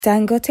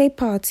Dangote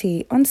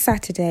party on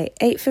Saturday,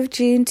 8th of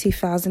June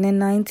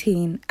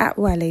 2019 at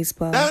Wally's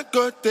Bar.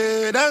 Dangote,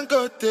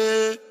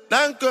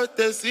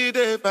 see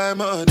the fine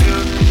money.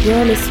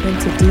 You're listening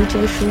to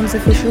DJ Sean's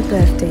official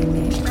birthday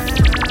mix.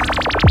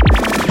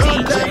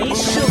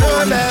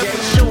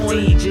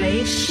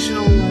 DJ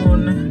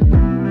Sean.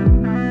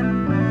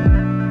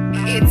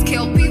 It's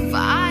Kelpie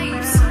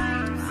Vibes.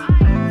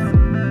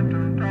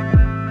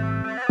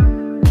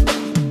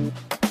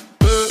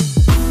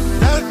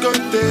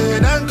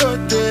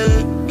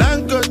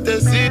 Dangote,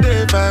 see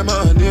the fine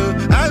money.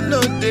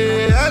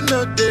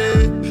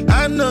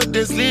 I know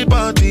they sleep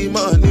on the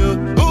money.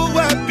 Who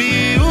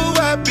happy?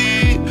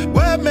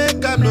 Where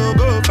make I no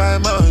go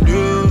find money?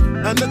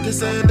 I know they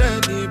send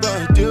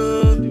anybody.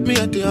 Me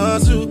at the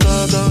hustle,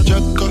 cause I'm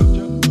check up.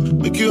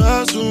 Make you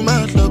hustle,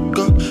 my luck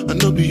up. I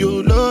know be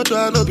your lord,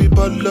 I know be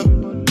baller.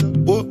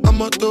 Oh,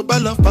 I'm a to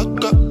baller,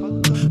 fuck up.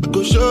 I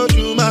go show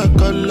you my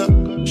color.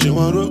 She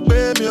want to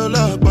pay me a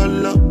lot,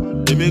 baller.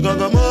 Me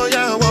gonga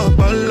moya one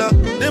pala.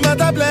 The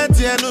matter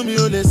plenty and no me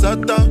only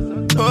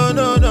satan. Oh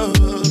no.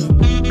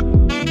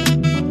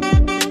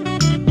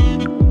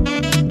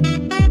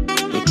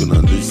 Looking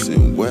and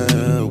listen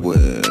well.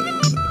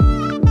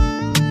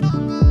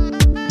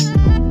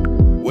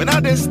 When I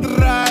dey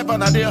strive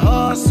and I dey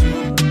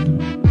hustle,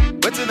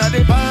 waiting I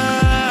dey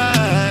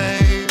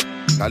find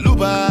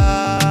Kaluba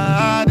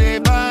I dey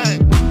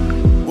find.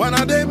 When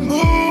I dey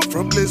move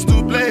from place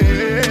to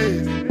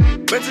place,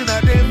 waiting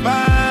I dey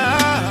find.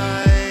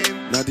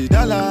 The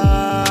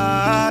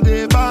dollar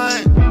they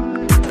buy,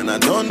 and I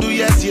don't do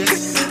yes.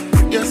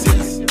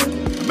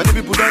 Many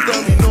people don't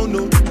tell me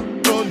no.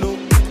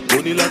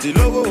 Only lati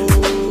logo,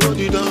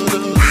 only don't.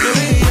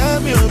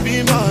 Me on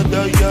be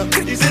mother, yeah.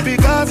 Is it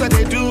because I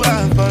they do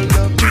and for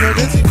love? You know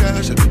get the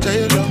cash, I can tell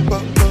you love, I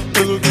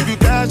go give you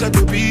cash, I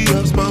could be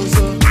your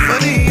sponsor.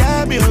 Money,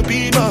 me on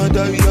be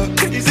mother, yeah.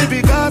 Is it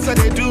because I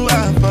they do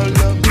and for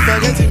love? If I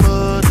get the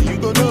money, you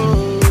go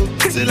know.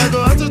 Till I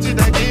go out to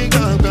the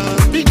kingdom,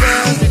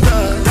 because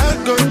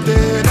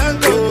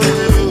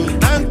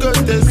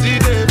Dangote, see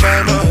the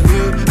fine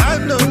money.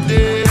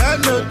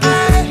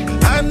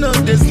 I know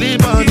they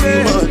sleep on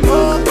the money.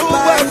 Who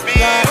happy?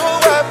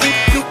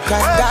 Look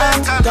at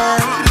that,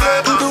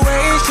 the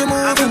way she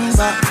moving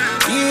back.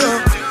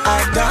 I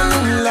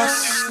done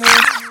lost.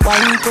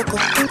 Wine coco,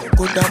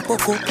 go down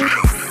poco.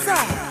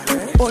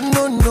 Oh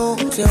no,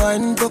 say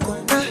wine coco,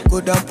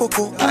 go down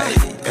poco.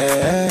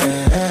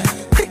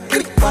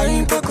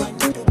 Wine coco,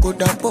 go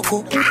down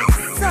poco.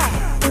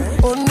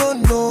 Oh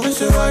no,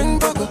 say wine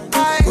coco,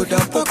 go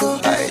down poco.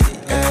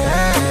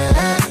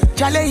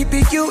 Chale, it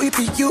be you,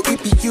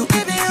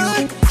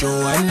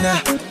 Joanna.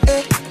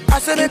 I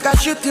said make I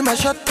shoot in my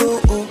shot,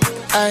 oh,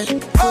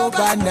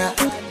 banana.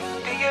 Do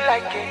you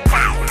like it?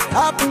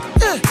 Up,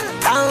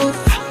 down,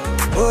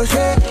 oh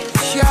shit,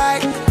 shy.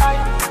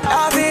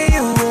 Loving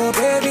you, oh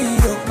baby,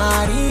 oh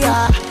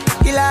Maria,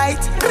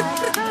 delight.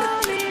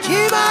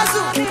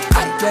 Chimazu, I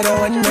get a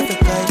one of a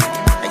kind.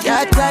 I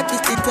got that,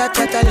 it's the that I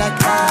like,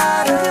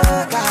 caro.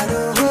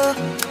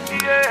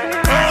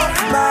 Oh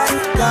my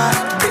God,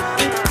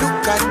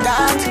 look at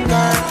that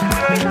girl,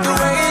 the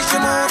way she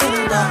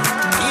moving back.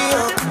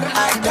 I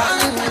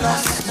done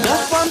lost.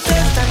 Just one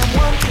taste and I'm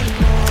wanting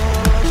more.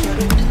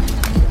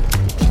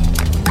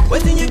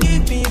 What you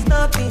give me is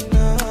not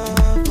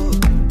enough.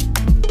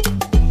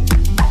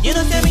 You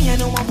don't tell me I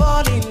know I'm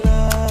falling in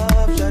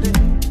love, shawty.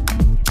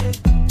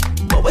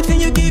 But what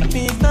you give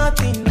me is not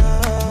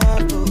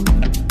enough.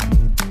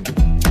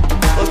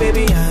 Oh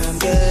baby, I'm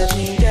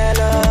getting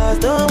jealous.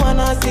 Don't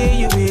wanna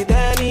see you with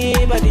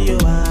anybody.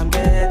 Oh, I'm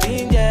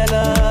getting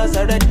jealous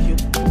already.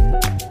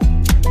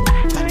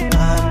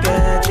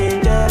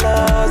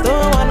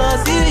 Don't wanna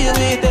see you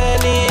with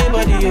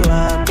anybody.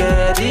 I'm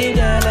getting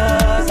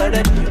jealous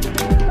already.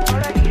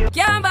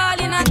 Can't ball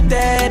in a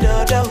dead,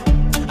 oh.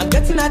 I'm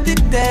getting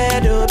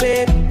addicted, oh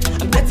baby.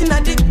 I'm getting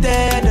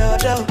addicted,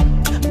 oh.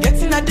 I'm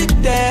getting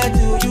addicted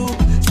to you.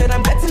 Said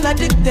I'm getting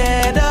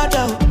addicted,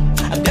 oh.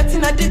 I'm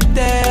getting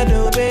addicted,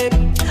 oh baby.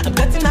 I'm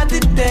getting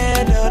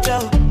addicted,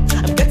 oh.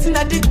 I'm getting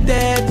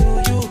addicted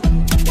to you.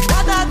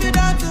 What have you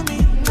done to me?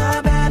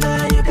 No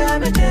better, you got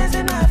me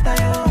chasing after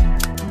you.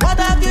 What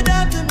have you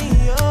done to me,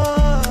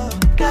 oh?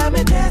 Got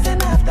me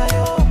chasing after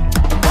you.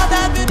 What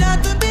have you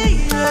done to me,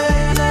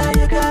 yeah?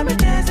 You got me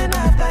chasing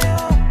after you.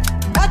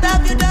 What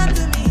have you done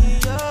to me,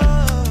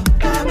 oh?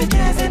 Got me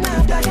chasing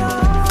after you.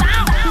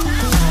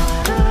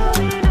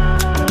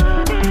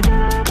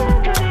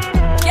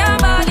 can't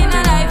ball in a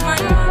life,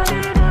 man.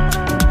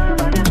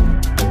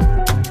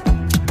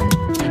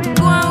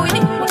 Go on with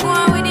it.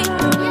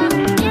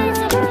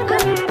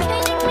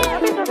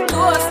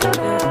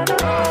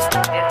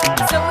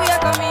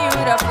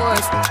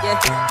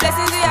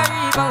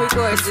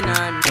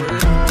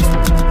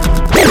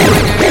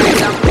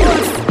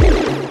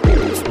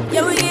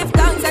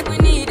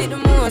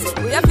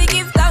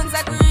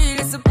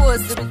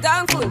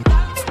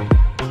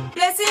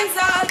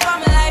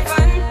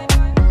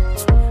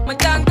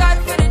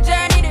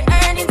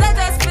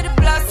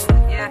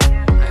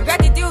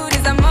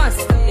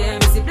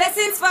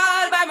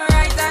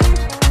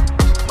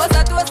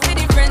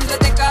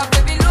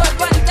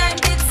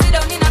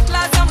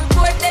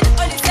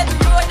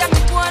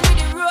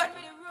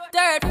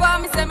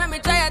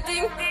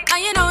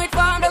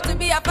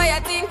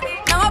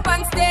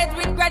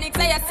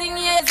 say I sing,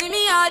 yeah, see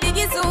me all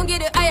diggy soon,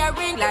 get the higher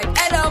ring like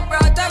hello,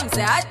 brother. Me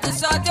say I had to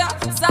shut ya.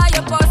 Saw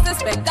your poster,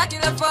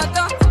 spectacular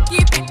photo.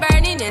 Keep it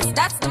burning, yes,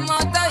 that's the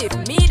motto. If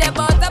me the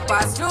butter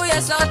pass through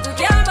your soul to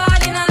can't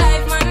ball in a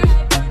life, man.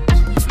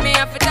 Me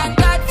have to thank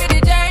God for the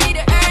journey,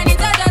 the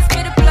earnings are just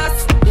for the plus.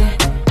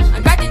 Yeah,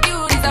 and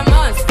gratitude is a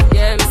must.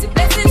 Yeah, me see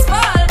blessings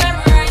fall, them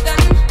right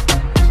on.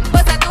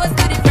 But I toast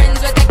to the friends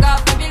where take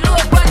off every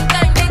load. One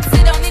time they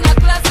sit down in a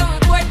class on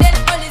board, then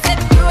only said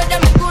the road,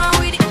 them go on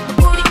with it.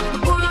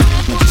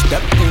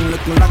 Step in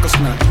looking like a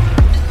snack.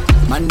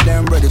 Man,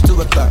 damn ready to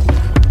attack.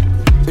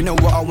 You know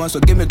what I want, so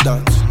give me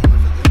that.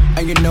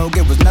 And you know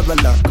it was never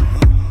luck.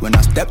 When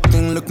I stepped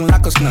in looking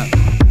like a snack.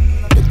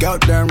 The girl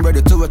damn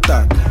ready to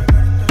attack.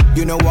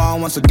 You know what I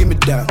want, so give me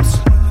that.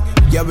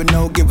 Yeah, we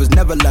know it was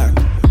never luck.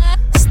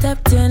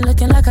 Stepped in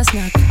looking like a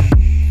snack.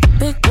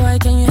 Big boy,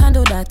 can you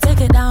handle that? Take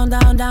it down,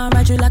 down, down,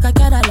 ride you like a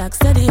Cadillac.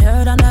 Steady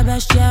heard on the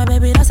best, yeah,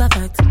 baby, that's a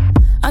fact.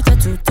 After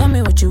two, tell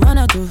me what you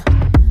wanna do.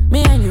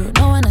 Me and you,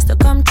 no one has to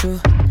come true.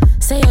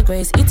 Say your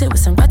grace, eat it with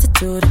some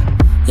gratitude.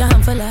 Your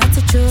hand full of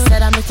attitude.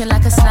 Said I'm looking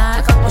like a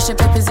snack. Wish your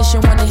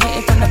position, wanna hit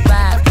it from the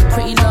back.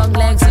 Pretty long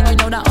legs, and you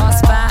know that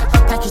ass fat.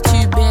 Pack you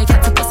too big,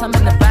 had to put some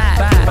in the back.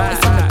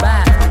 It's on the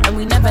back, and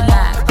we never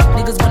lack.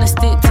 Niggas wanna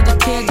stick to the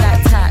kid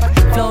like tack.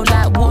 Flow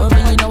like water,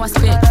 and you know I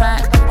spit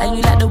crack. And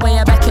you like the way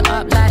I back it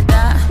up like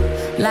that.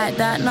 Like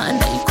that, nothing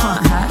that you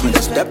can't hack. When I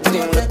stepped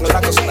in looking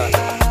like a snack.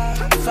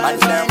 Man,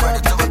 damn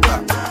ready to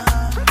attack.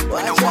 You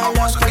know what I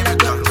want, so give me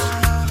that.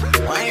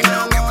 And you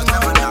know it was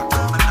never luck.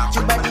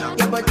 Your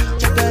body,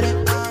 you got it.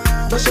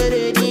 Push it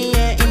in,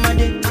 in my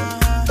day.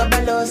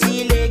 Kabalo,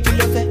 see, leg, you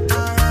love it.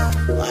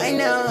 Why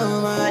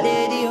now, my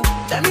lady?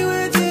 Tell me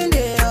what's in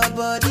your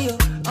body.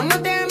 I'm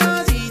not damn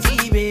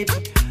easy, baby.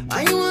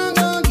 Why you want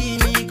to give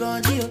me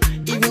control?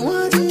 If you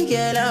want to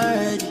get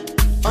already,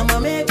 I'ma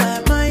make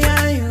up my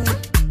you.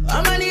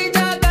 I'ma need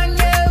to can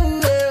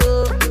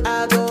you.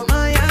 I go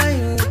my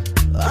you.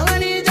 I'ma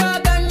need to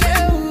can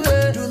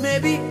you.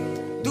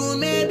 Do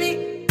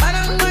maybe. I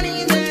don't want to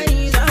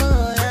say so,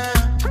 yeah.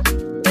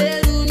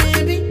 Do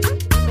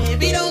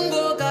maybe don't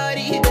go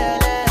carry belle.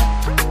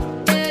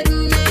 Do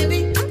maybe,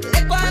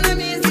 let one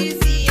me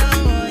see, oh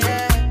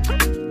yeah.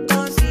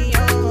 Don't see, oh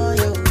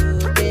yo,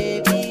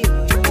 baby,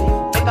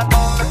 oh. Make a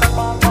bomb,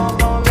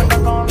 make a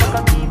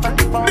keep on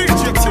the bomb.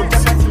 It's Georgia.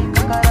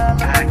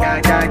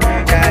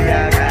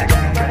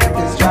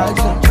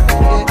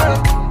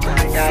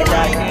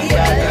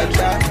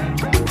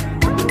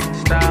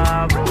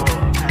 Stop.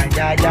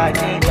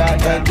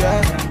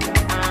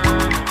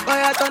 Oh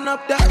yeah, turn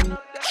up that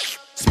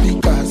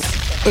speakers.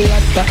 Oh yeah,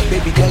 that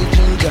baby girl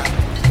ginger.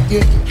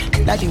 Yeah,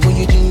 daddy when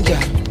you ginger.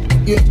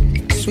 Yeah,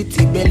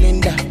 sweetie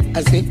Belinda. I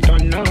say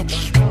turn up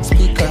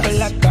speakers.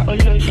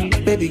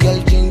 Baby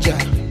girl ginger.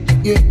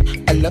 Yeah,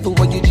 I love it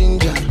when you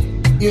ginger.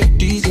 Yeah,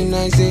 dizzy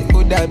nice.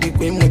 Oh that big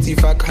way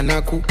motiva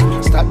kanaku.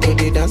 Start to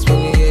the dance when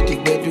you hear the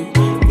bedu.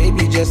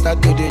 Baby just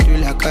start to do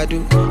like I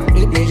do.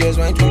 Baby just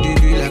want to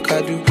do like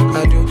I do.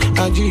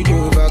 And you do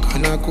over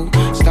kanaku.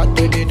 Start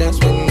to the dance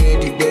when you hear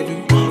the bedu.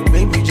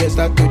 Baby just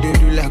start to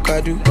do like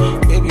I do.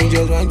 Baby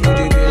just want to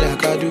do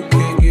like I do.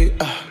 Yeah, yeah.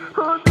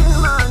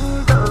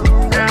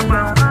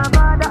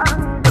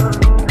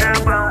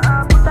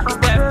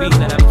 That beat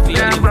that I'm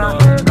feeling, boy.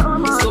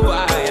 So I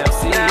am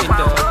seeing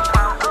dog.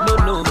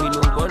 No, me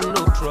no want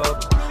no trouble.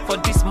 For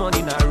this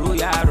morning I roll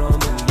ya rum,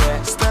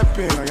 yeah. Step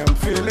in, I am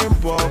feeling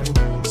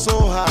bubble. So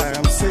high,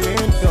 I'm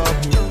saying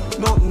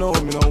double. No,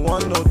 me no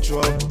want no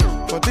trouble.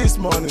 For this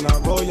morning I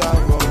go ya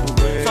rumble.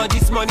 For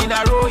this morning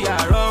I roll ya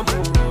rum.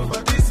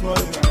 For this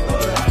morning I go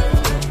ya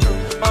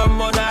rumble.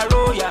 I'm on a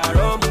roll ya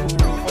rum.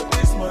 For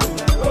this morning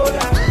I go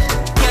ya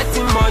rumble.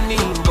 Getting money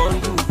in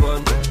bundle.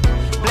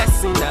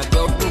 Blessing a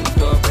double.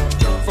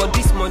 For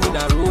this morning I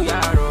roll ya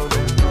rum.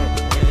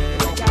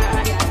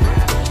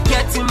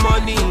 Getting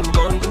money in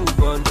bundle.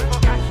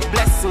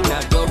 Blessing a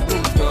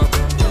double.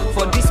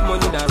 For this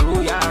morning I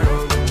roll ya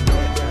rum.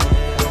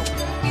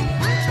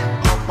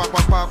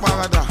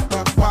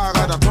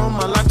 Parada, turn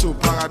my life to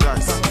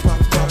paradise.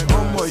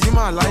 You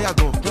my liar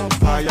go.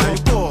 I am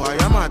poor, I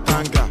am a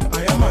tanga.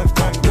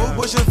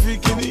 What she feel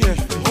kini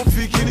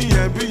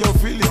here, be your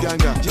feeling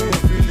ganga.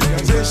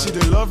 Say she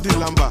dey love the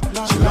lamba.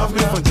 She love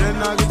me from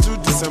January to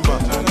December.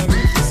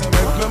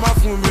 Ẹgbẹ́ má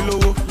fún mi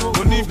lówó,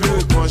 mo ní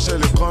ìbéèrè kan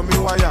ṣẹlẹ̀ kan mi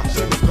wáyà.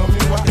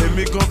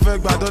 Èmi gan fẹ́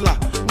gba dọ́là,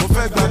 mo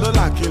fẹ́ gba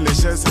dọ́là kí n lè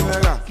ṣe sí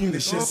náírà.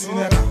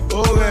 Ó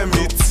rẹ̀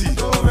mí tì,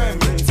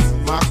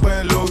 máa pẹ́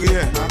lórí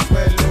ẹ̀.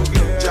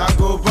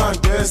 Jago bá ń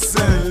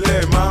gbẹ́sẹ̀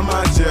ńlẹ̀, má má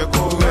jẹ́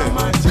kó rẹ̀.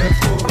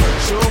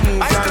 Ṣó mu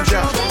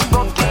ganja,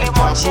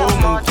 àbó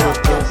mu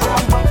kòkó.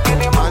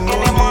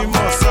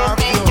 Anonymous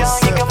happy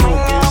yourself, kò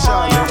kí n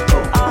ṣàlẹ̀.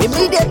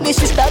 Immediately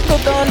she start to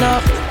turn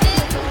up.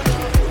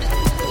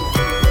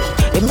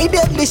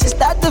 Immediately she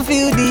start to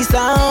feel the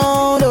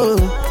sound. Oh.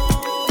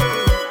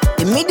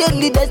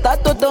 Immediately they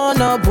start to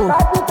turn up. Oh.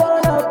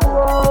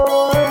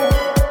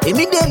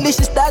 Immediately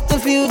she start to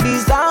feel the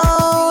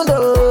sound.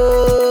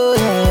 Oh.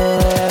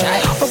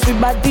 Yeah.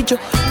 Everybody,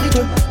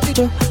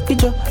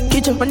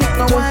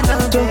 kijo,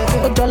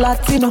 Ojo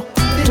Latino,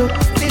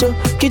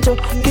 kijo,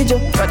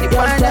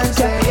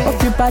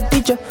 of your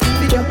body, kijo,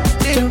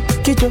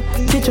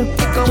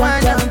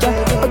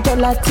 Ojo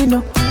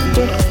Latino,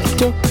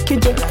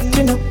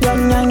 kijo,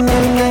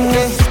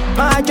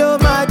 Majo,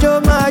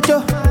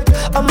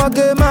 I'ma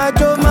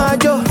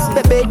Majo,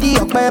 Pepe di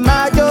okpe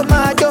Majo,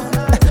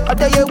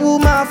 Odeyewu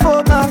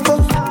mafo,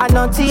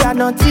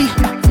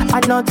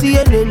 Ananti,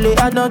 elele,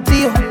 Ananti,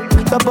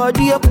 your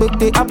body up with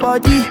the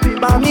body.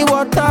 Mommy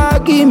water,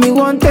 give me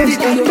one taste.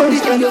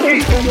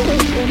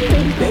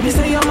 Baby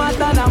say you're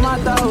matter, na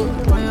matter, oh.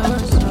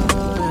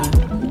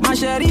 My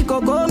sherry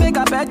coco make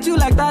I pet you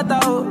like that,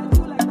 oh.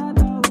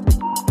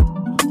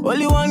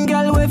 Only one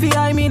girl way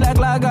behind me like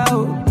Laga,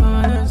 oh.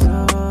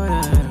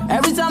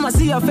 Every time I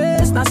see your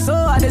face, now so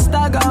I just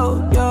stagger,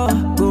 oh. Yo,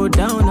 go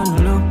down on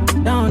the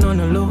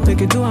low,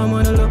 take it to I'm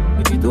on the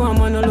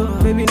low,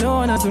 baby no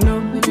one has to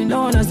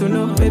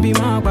know, baby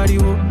my body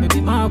wo,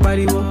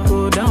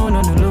 go down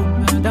on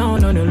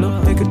the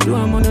low, take it to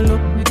I'm on the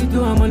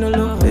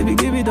low, baby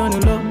give it on the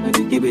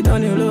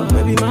low,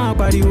 baby my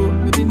body wo,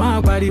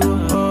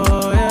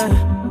 oh yeah,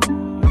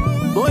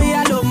 boy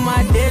I love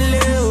my dele,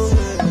 oh,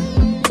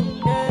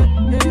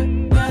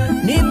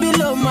 nibi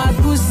love my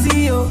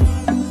pussy, oh,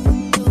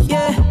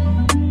 yeah,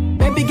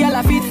 baby girl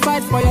I fit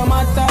fight for your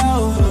matter,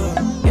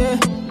 oh, yeah.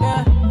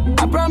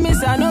 I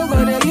promise I no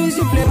go to use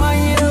you play my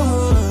hero.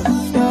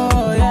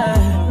 Oh yeah.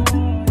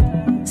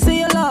 Say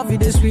your love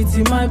it is sweet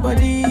in my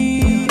body.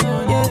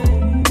 Yeah.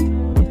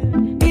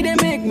 It dey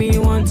make me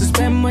want to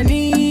spend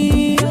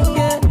money.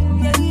 Yeah.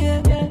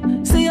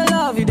 Say your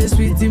love it is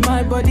sweet in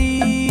my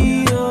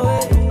body. Oh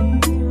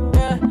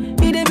yeah.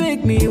 It dey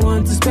make me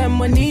want to spend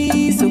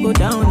money. So go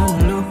down on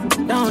the low.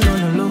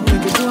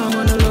 Make it do I'm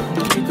on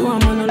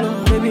the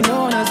low. Baby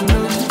no one has to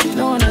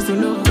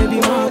know.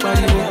 Baby my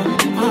body wo.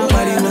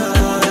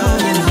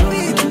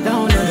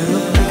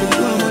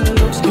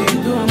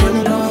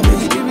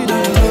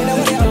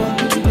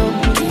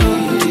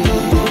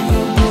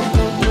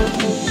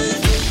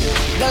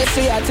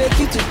 Say I take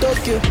you to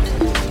Tokyo,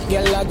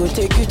 girl I go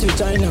take you to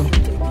China,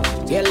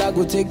 girl I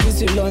go take you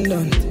to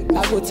London.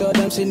 I go tell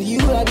them say you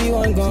I be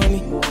one gummy.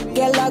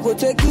 Girl I go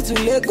take you to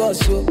Lagos,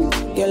 so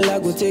girl I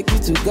go take you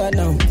to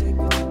Ghana,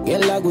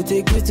 girl I go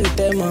take you to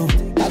Tema.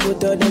 I go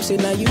tell them say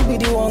now you be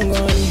the one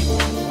gummy.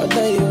 I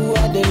tell you who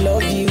I they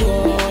love you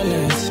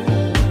honest.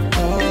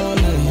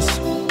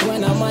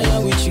 When I'm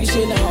out with you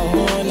say now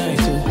all night,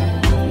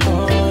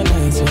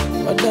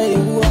 I tell you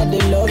who I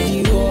they love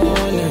you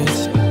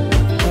honest.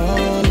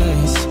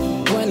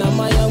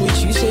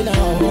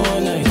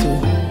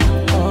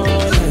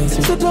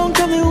 So don't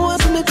tell me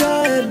what's in the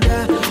time.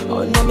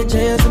 Oh, let me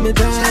chance in the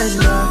time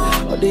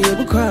now. Oh, they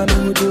ever cry me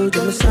who do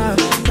to my side.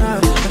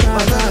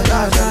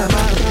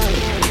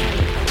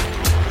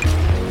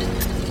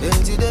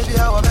 Enti debi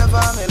awo me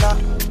famila.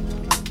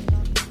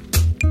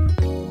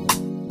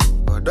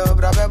 Odo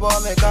bra be bo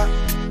meka.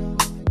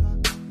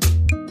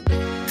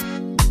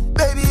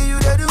 Baby, you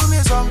dey do me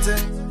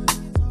something.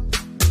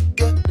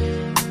 Yeah.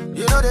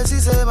 You know they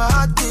say my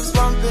heart keeps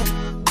pumping.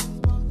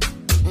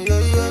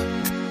 Yeah.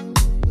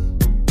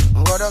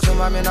 What else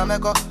am I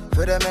meko?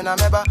 Fede me na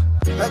meba.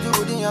 Beju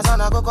udi yan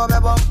sana koko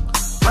bebo.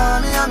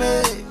 Mami ame.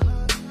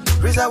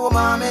 Risa wo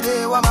mami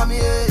de wa mami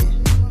e.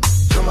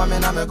 Shuma me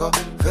na meko.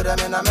 Fede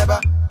me na meba.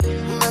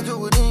 Beju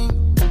udi.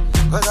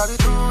 Cause I be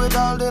through with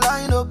all the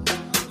line up.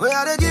 Where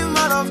I give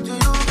my love to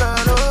you,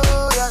 girl.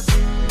 Oh yes.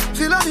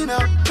 Philomena.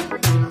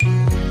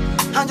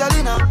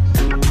 Angelina.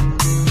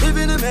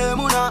 Even in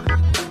Memuna.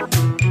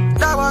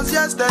 That was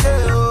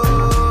yesterday,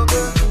 oh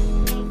girl.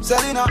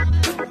 Selena.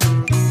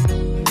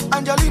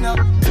 Angelina,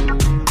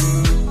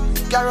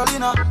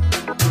 Carolina,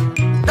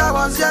 that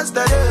was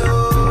yesterday,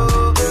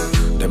 oh,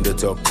 yeah. Them they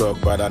talk,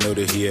 but I know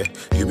they hear.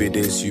 You be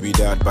this, you be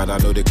that, but I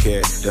know they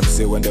care. Them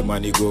say when the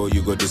money go,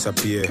 you go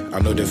disappear. I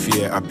know the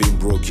fear, I've been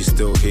broke, you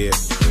still here.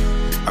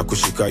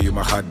 Akushika, you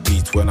my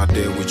heartbeat. When I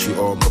there with you,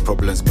 all my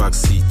problems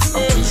backseat.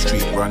 I'm too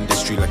street, run the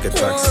street like a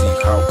taxi.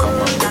 How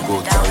come I'm the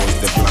goat, I was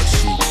the black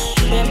sheep.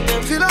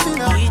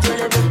 Philomena,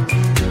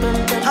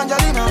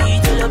 Angelina,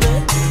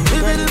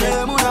 even in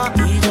Memuna.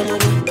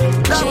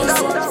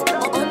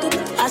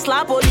 I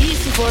slap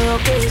police for your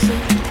case.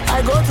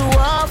 I go to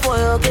war for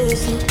your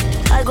case.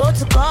 I go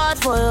to court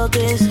for your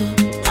case.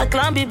 I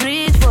climb the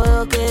bridge for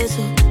your case.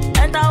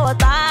 Enter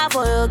water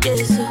for your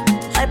case.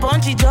 I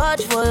punch the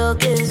judge for your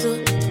case.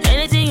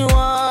 Anything you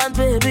want,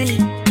 baby,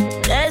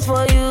 that's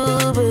for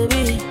you,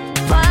 baby.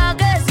 For your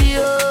case,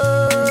 yo.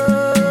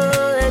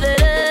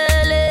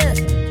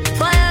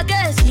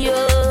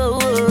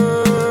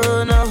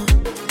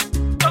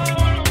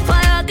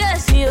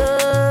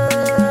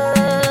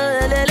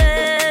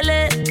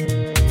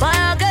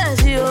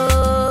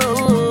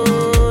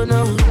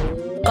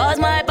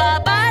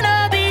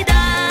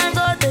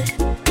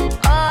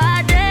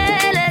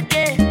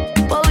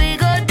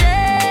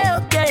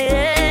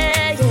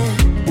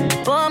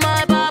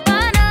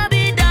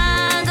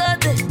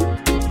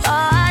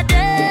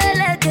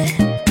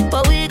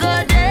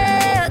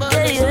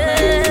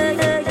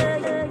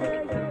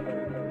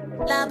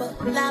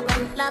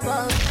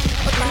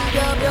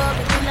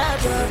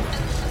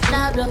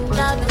 love you,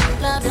 love you,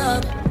 love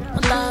you.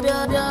 Love you,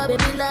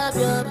 baby, love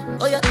you.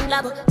 Oh yeah,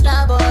 love you,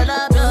 love you,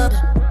 love you.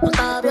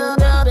 Love you,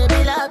 baby,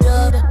 love you.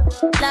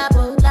 Love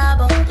you, love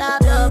you,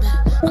 love you.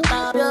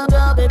 Love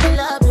you, baby,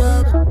 love you.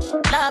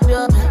 Love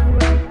you.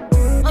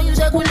 When you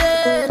say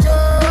kulete,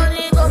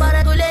 only go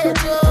back to let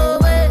you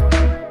way.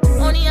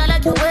 Only I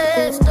like your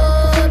waist,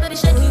 oh baby,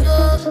 shake it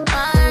off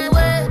my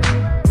way.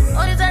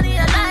 Only time I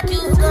like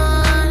you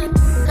gone.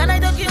 Can I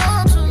take you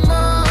home to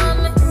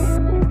mommy?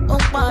 Oh,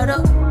 paro,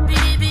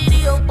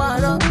 bidi, oh,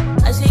 paro.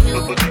 I see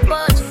you,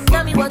 but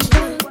tell me what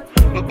you need.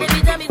 Baby,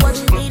 tell me what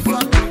you need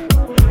from me.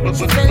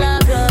 She feel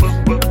love you,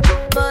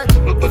 but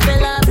you feel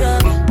love you,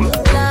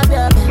 love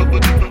you.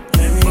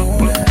 Let me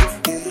hold that,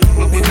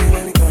 baby,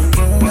 let me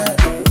control that.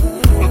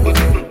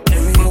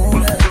 Let me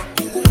hold that,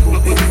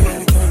 baby, let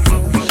me control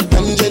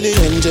that.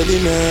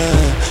 Angelina,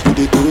 you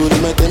dey cool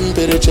my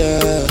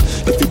temperature.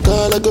 If you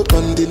call, I go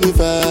come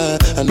deliver.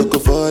 I no go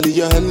fall in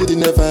your hand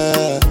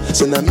never.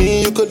 So now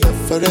me you could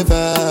love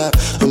forever.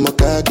 I'm a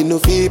cocky no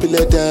feeble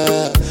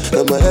letter.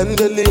 I'm a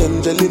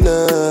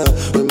Angelina,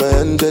 with my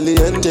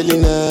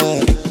Angelina.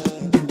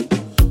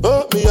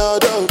 Oh me all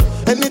down.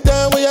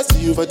 Anytime when I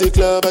see you for the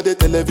club or the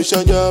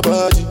television, your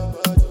body.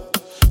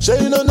 Sure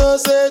you know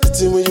say the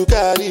thing when you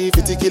carry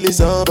 50 kill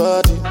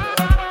somebody.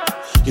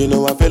 You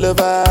know I feel a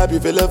vibe, you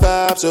feel a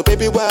vibe, so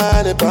baby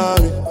whine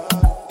about me.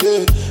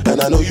 Yeah,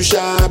 and I know you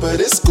shy, but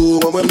it's cool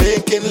when we're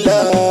making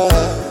love.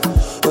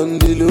 On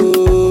the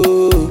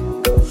low,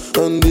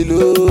 on the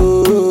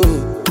low,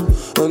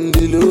 on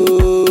the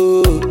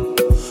low,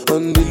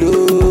 on the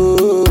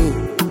low,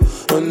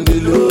 on the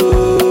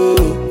low,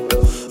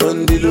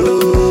 on the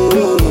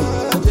low,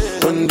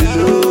 on the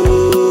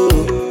low,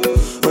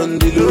 on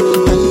the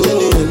low.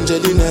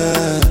 Angelina,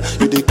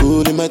 you dey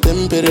cool in my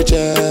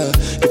temperature.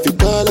 If you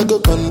call, I go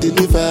come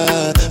deliver.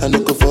 I no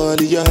go fall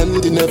in your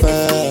hand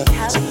never.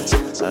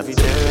 Every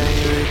day when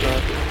you wake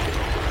up,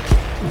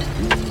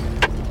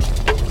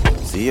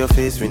 see your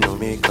face with no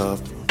makeup.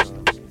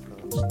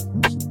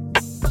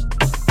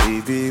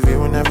 Baby, we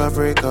will never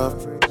break up.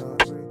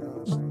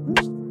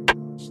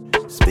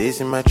 Space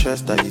in my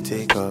chest that you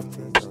take up.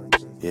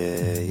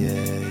 Yeah.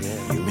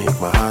 You make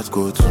my heart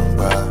go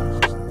tumba.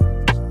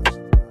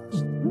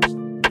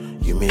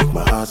 You make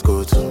my heart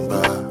go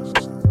tumba.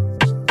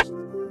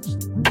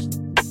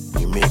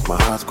 You make my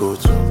heart go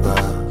tumba.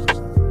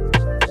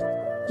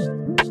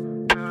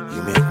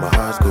 You make my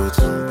heart go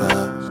tumba.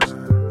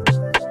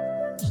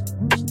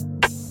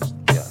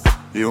 Yeah.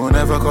 You will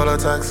never call a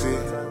taxi.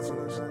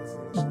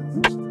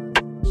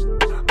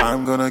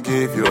 I'm gonna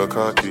give you a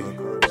car key.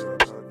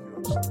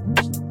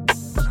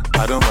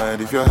 I don't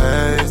mind if your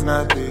hair is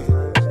nappy,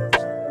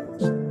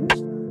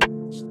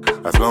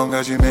 as long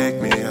as you make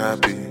me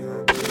happy.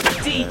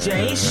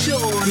 DJ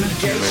Sean,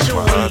 DJ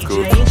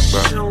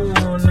Sean.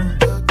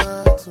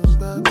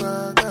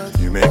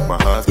 You make my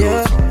heart go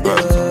tumba.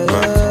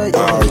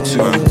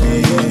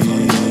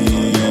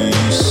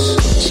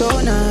 So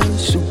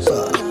nice,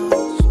 super.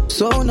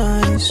 So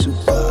nice,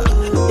 super.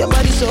 Your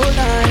body so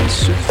nice,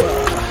 super.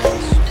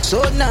 So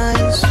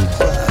nice,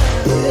 super.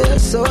 Yeah,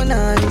 so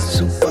nice,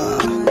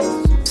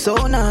 super. So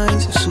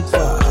nice,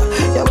 super.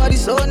 Your body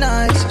so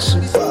nice,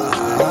 super.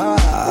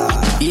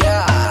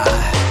 Yeah.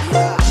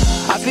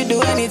 I feel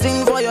do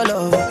anything for your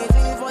love.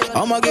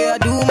 I'ma get I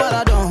do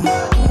marathon.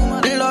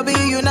 Love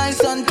you nice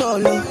and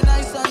tall.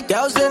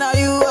 Girl say now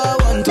you I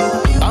want to.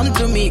 Come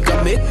to me,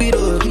 come make me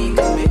do.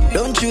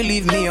 Don't you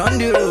leave me on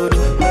the road.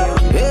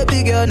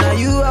 Baby girl, now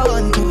you I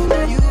want to.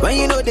 When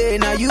you know they,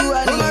 now you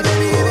I need. My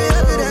baby, be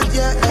evident,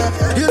 yeah.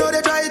 You know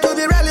they try to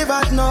be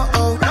relevant, no.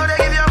 Oh. Now they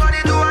give your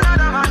body to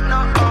another man, no.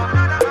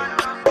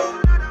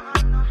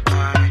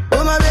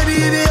 Oh my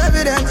baby, be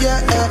evident,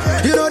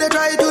 yeah. You know they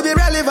try to be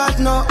relevant,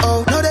 no.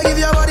 Oh. Now they give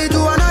your body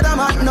to another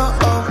man, no.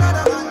 Oh.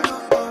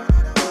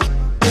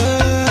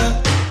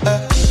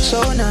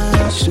 So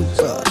nice,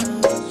 super.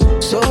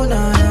 So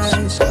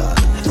nice.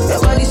 Your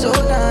body so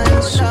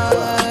nice,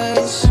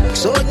 nice.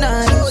 So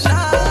nice,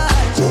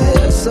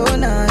 yeah, so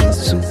nice,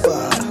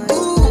 super.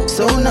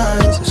 So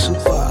nice,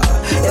 super.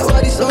 Your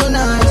body so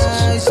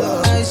nice,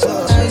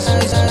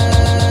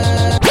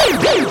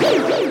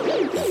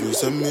 If you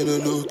send me the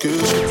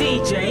location,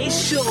 DJ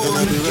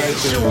Sean,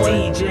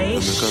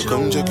 DJ Sean.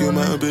 Come check you,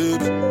 my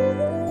baby.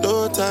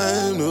 No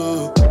time,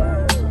 no.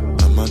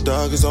 And my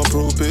dog is on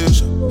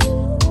probation.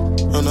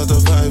 Another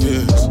 5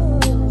 years.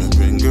 And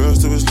bring girls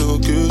to his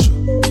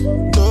location.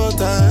 No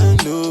time,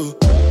 no.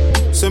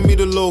 Send me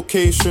the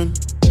location.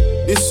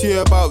 This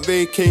year about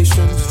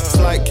vacations.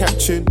 Flight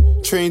catching,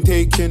 train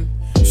taking.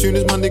 Soon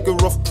as my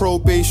nigga off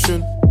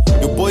probation.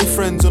 Your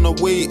boyfriend's on a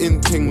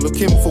waiting thing.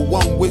 Looking for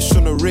one wish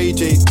on a Ray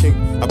J thing.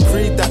 I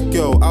prayed that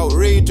girl,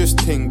 outrageous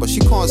thing. But she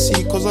can't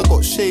see cause I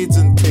got shades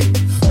and thing.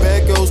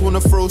 Bad girls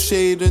wanna throw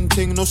shade and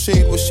thing. No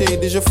shade, what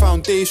shade is your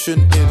foundation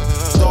in?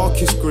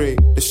 Darkest grey,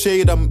 the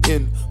shade I'm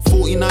in.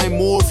 49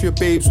 more if your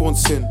babes want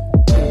sin.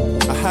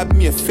 I had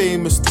me a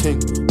famous thing.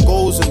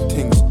 Goals and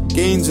things,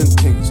 gains and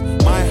things.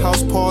 My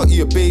house party,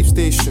 a babe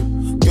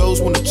station.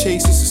 Girls wanna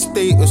chase, it's a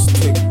status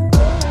thing.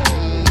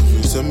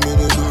 You send me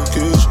the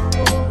location.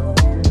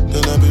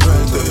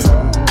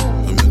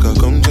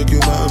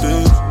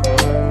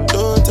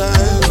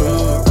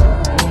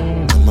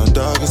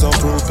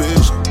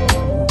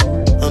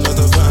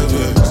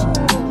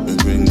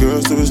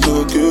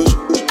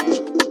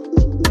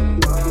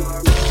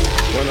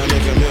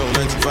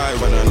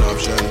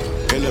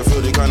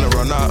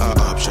 out her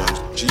options.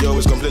 She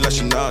always complain like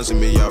she not see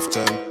me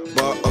often,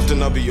 but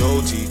often I'll be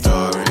OT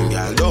tiring.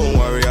 Girl, don't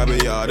worry, I'll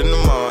be out in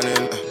the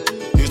morning.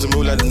 Used to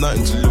move like there's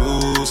nothing to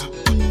lose.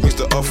 Mix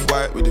the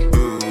off-white with the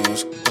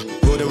blues.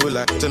 Golden with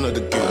like 10 of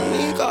the girls.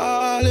 Me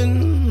calling,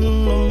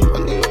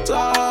 when you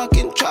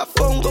talking, trap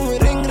phone going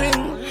ring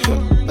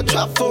ring. A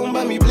trap phone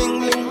by me bling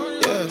bling,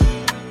 yeah.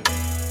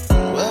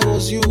 Where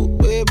was you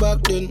way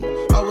back then?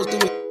 I was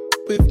doing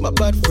with my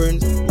bad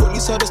friends.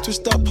 Police had us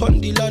twist up on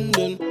the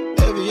London.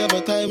 Every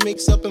other time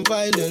mix up in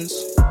violence.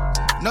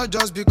 Not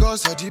just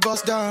because I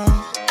bust down,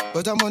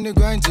 but I'm on the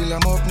grind till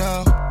I'm up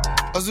now.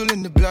 Hustle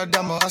in the blood,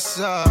 I'm a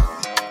hustler.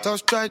 Tough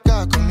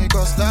striker, come make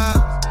us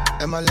stop.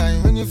 Am I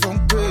lying when you from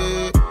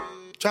pray?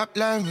 Trap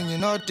line when you're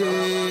not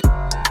dead.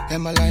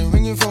 Am I lying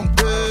when you from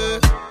pray?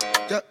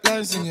 Trap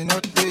lines when you're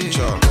not dead.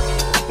 Sure.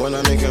 When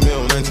I make a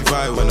meal,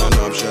 95 when an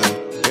option.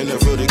 In the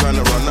field, they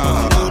kinda run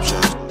out of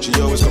options. She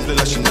always complain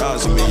like she not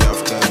see me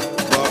often,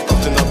 but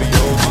often I'll be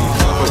OT.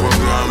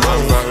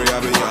 Don't worry,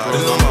 I'll be out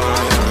in the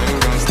morning.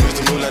 Used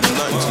to move like the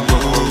night to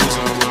lose.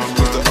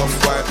 With the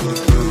off-white with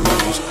the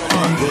blues.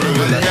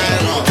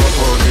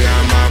 Popo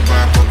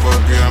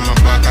behind my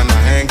back, and I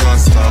ain't gon'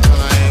 stop.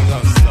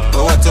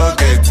 Owó tó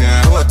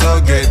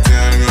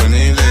gẹ̀tẹ̀, mi ò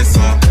ní lè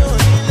san.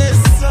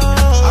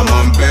 I'm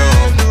on bail,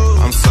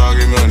 I'm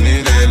sorry, mi ò ní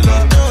lè lọ.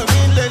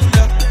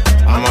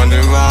 I'm on the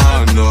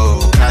run, no,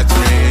 catch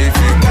me if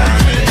you can.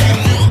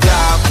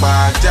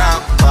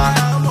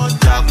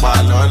 Japa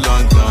lọ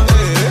London.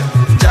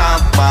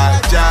 Japa,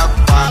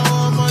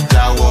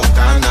 jáwọ́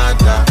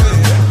Canada.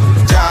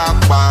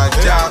 Japa,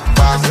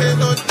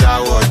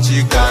 jáwọ́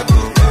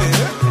Chicago.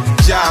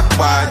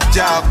 Japa,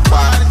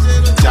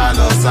 já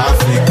lọ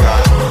Africa.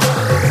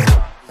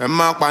 Ẹ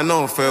má pa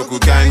náà fẹ́ kú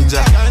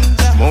ganja.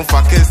 Mo ń fa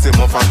kése,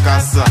 mo fa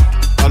kásá.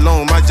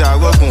 Ọlọ́run má jà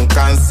rọ́gùn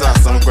cancer.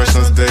 Some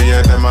questions they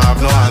yeah, them I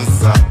have no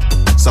answer.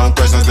 Some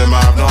questions them I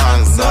have no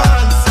answer.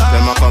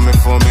 Them are coming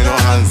for me, no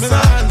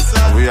answer.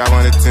 We are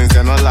one of the things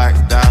they not like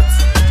that.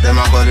 Them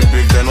I got it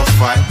big, they no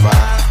fight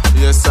back.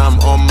 Yes, I'm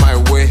on my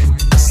way.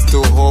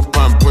 Still hope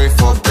and pray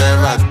for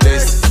better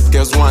days.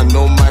 Girls wanna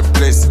know my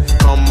place.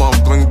 Come on,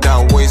 bring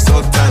that waist,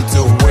 no time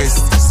to waste.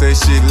 Say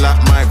she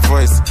like my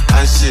voice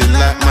and she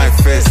like my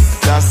face.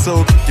 That's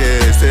okay.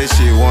 Say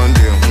she want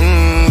them.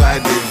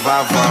 Like the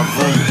vava,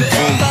 boom,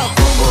 boom.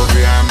 Popo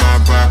behind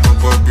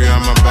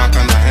my back,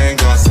 and I ain't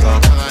gon'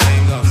 stop.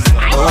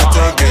 Oh,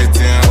 to get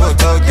in,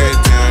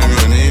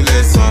 you need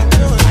listen.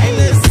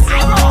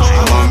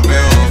 I'm on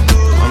bail,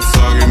 I'm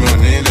sorry, you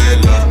need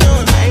love.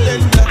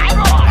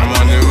 I'm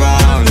on the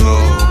round, no,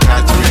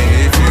 catch me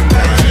if you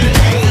can.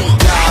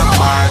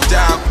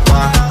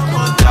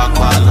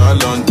 Japa, lọ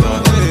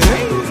London.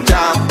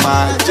 Japa,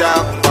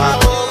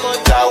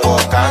 jáwọ́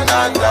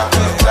Canada.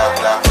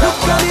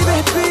 Baby,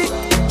 baby,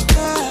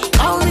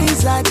 how is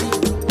that?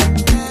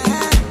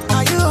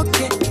 Are you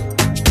okay?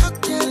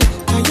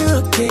 Are you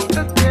okay?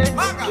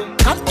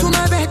 Come to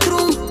my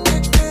bedroom,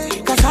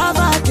 cause I've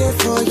had it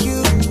for you.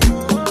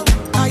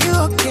 Are you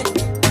okay?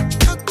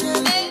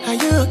 Are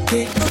you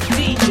okay?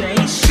 DJ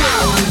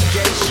Sean.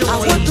 I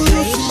want to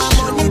use my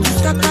money to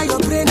scatter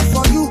your brain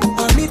for you.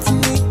 Permit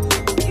me.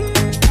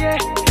 Yeah,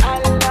 I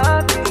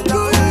love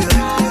you.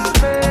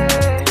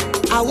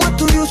 I want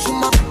to use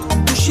my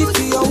to shift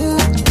your womb.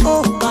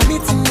 Oh,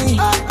 permit me.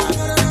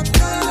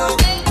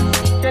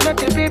 You're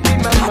not a baby,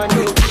 my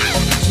money.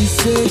 She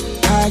said,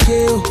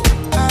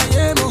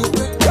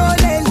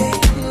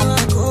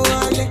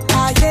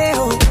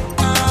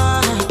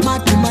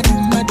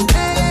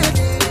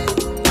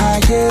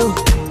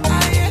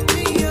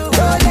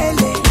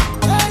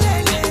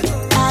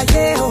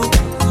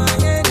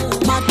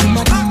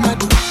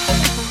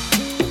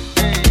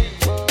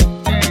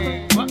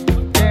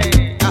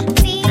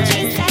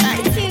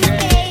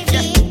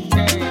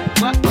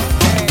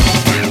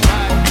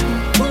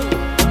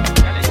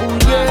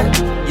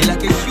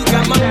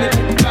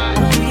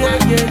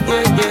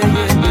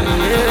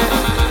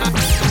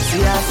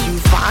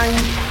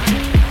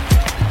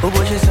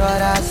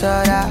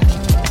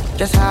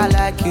 just how I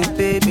like you,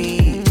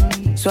 baby.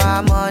 So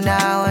I'm on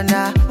now,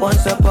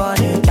 once upon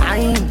a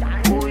time.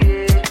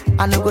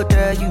 I no go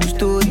tell you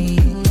story.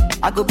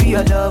 I go be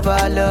your lover.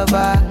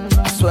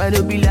 I swear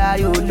to be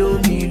like you,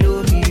 love me.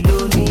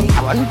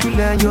 I want to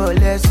learn your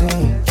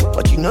lesson,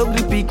 but you know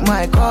we pick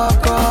my call.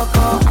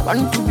 I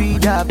want to be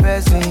that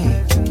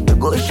person to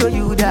go show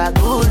you that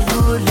good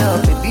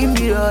love. Baby,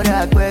 me all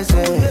that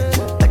person.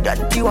 I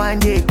don't you one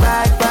day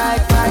cry.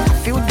 I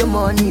feel the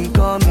money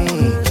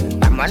coming.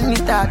 Money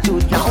start to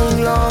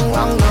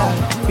long.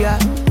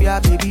 Bia,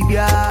 baby,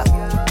 bia.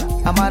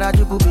 I'm a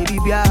rajuku, baby,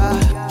 bia.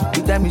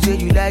 The time you say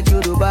you like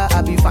Yoruba,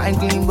 I be fine,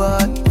 clean,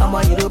 but I'm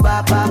a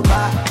Yoruba,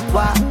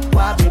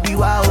 wa, baby,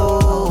 wa,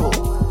 oh.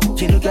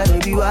 Chinuka,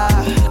 baby, wa.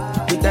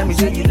 The time you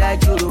say you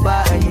like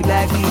Yoruba, and you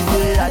like me,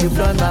 I do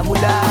flaunt my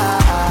mula.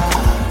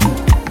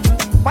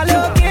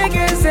 Palo,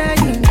 keke,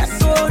 saying, that's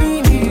so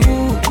in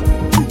you.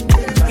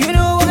 You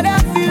know what I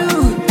feel?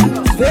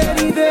 It's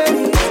very,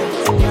 very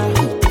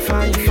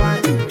fine.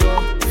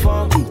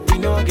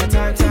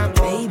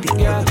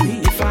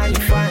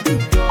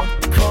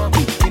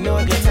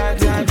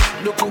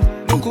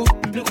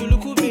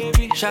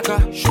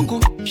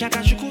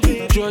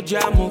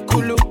 Georgia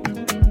Mukulu.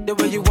 The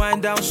way you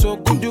wind down so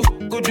kudu,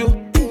 kudu.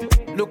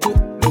 Luku,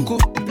 luku,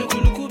 luku,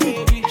 luku,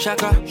 baby.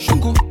 Shaka,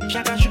 shuku,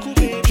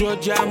 baby.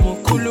 Georgia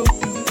Mukulu.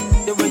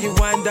 The way you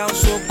wind down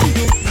so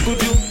kudu,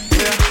 kudu.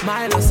 Yeah.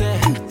 Milo say,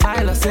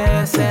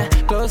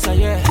 closer,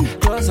 yeah, yeah.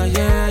 Milo say,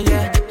 closer, yeah,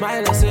 yeah.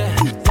 Milo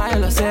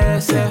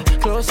say,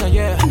 closer,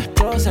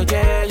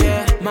 yeah,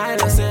 yeah.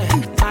 Milo say,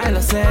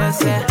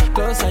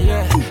 closer,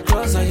 yeah,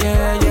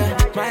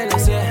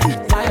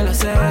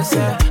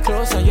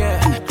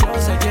 yeah.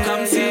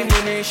 Come see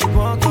money, she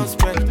won't come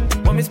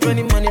spend. Want me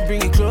spending money,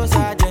 bring it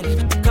closer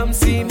then. Come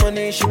see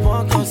money, she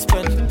won't come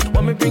spend.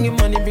 Want me bringing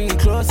money, bring it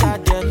closer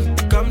then.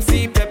 Come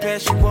see Pepe,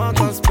 she won't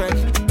come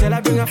spend. Tell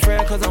her bring a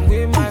friend, cause I'm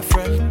with my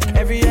friend.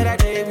 Every other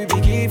day we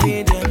be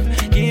giving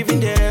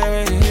them.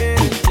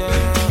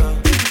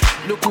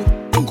 Luku,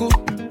 luku,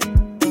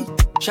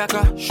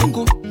 shaka,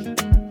 shuku.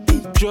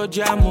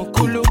 Georgia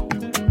Mukulu.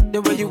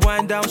 The way you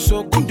wind down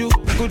so kudu,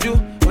 kudu.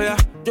 Oh yeah,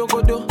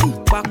 jogodo,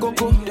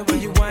 bakoko. The way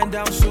you wind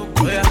down so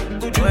kudu,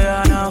 kudu. Oh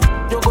yeah, now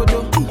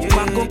jogodo,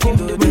 bakoko.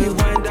 The way you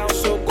wind down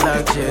so kudu.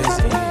 Like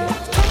Jesse.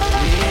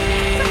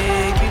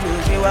 Yeah, kilo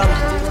kewa,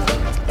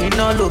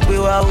 ina lo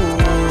kewa o.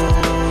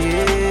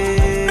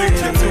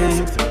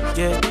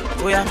 Yeah,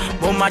 oh yeah,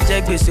 mama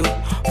check gbese o.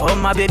 For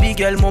my baby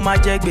girl, mama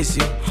check gbese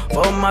o.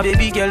 For my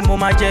baby girl,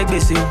 mama check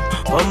gbese o.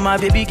 For my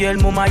baby girl,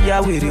 mama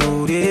ya were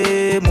o.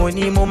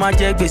 Money, mama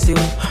check gbese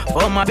o.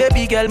 For my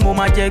baby girl,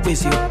 mama check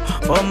gbese o.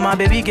 For my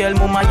baby girl,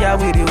 mama ya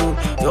were o.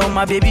 For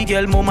my baby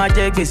girl, mama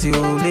check gbese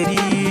o.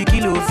 Lady,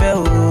 kilo fe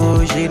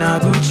o. She na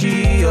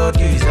Gucci or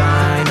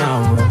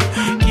designer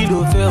o.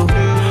 Kilo fe o.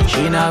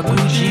 She na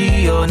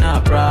Gucci or na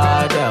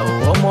Prada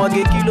o.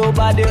 Omoge kilo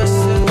bade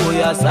o.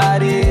 Ya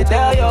sare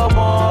tell your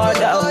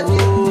mother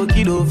o.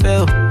 Kilo fe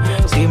o.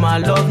 Say my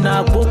love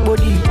na popo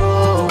di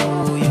o.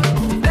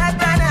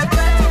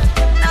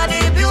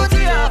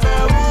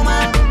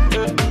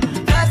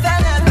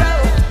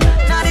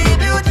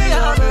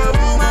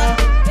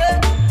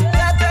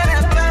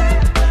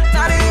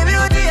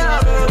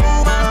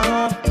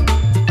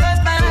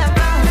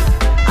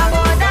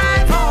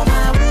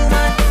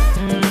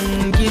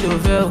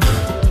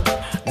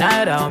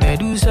 Naira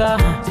Medusa,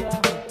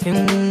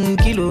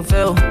 kilo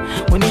fell.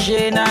 When you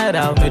say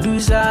Naira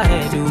Medusa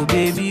head, oh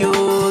baby,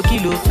 oh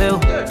kilo fell.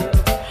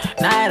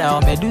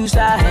 Naira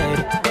Medusa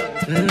head,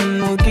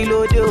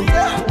 kilo do.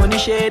 When you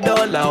say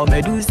dollar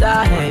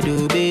Medusa head,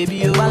 oh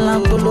baby, oh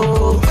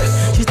Balankolo.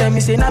 She tell me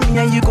say na me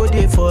and you go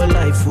there for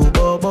life, oh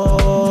bobo,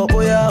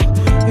 oh yeah.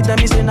 You tell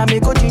me say na me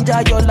go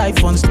ginger your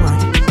life on smile.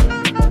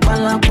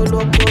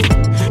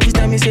 She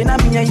tell me say na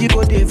me and you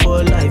go there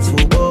for life,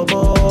 oh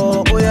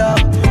bobo, oh yeah.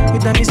 You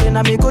tell me say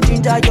na me go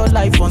ginger your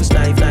life on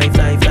life.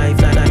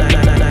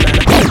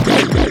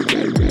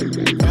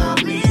 Call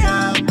me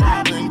up,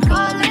 I've been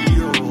calling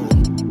you.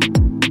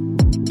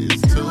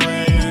 It's 2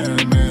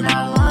 a.m. and I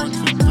want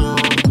you to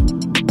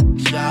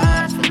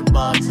shine from the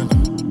bottom.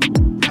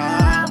 I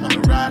wanna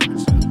ride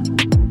with you.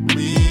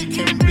 We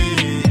can be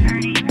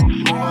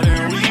more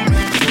than we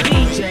meant to be.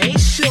 DJ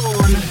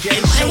Sean.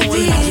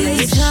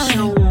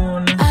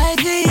 I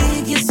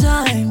think it's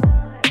time.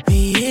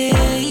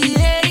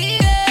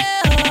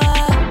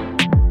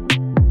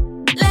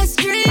 Let's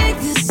drink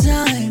this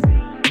time.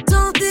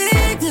 Don't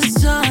think this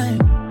time.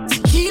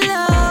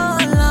 Tequila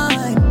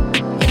lime.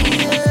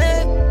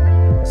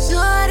 Yeah.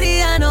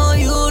 Sorry, I know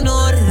you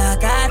know that I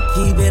gotta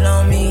keep it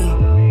on me.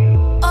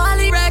 All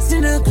these racks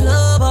in the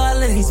club,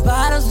 all of these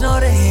bottles know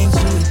they ain't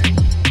cheap.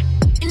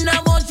 And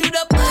I want you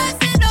to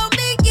bust it on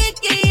me,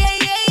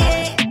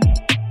 yeah.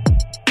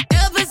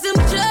 Put some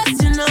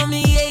trust in on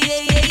me,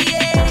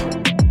 yeah.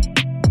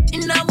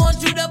 And I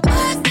want you to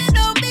bust it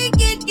on me,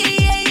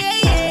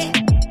 yeah.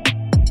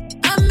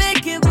 I'm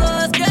making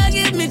balls, girl,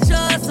 give me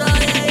trust, oh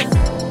yeah.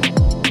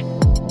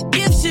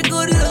 Give she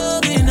good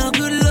loving, a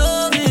good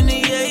loving,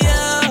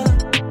 yeah.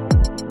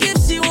 Give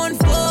she one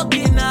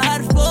fucking, a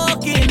hot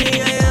fucking,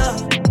 yeah.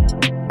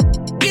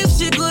 Give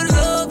she good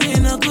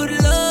loving, a good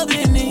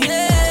loving,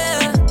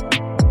 yeah.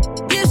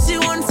 Give she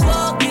one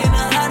fucking,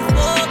 a hot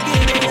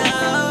fucking,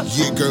 yeah.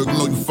 Yeah, girl, you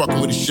know you fucking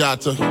with a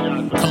shotter.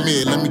 Come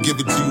here, let me give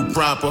it to you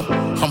proper.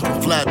 I'm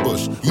from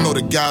Flatbush, you know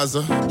the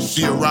Gaza.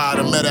 She a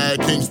rider, met her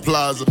at King's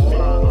Plaza.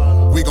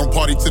 We gon'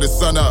 party till the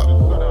sun up.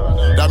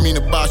 That mean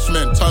the Bosch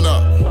men turn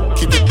up.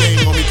 Keep the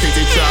thing on me, case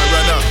they try to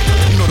run up.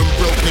 You know them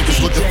broke niggas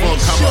looking for a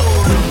come up.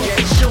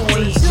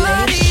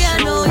 Shorty, I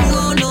know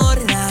you know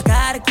that I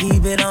gotta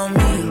keep it on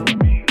me.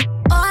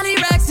 All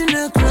these racks in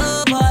the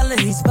club, all of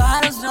these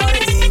bottles know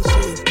they ain't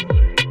shit.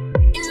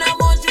 And I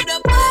want you to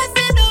bust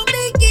it on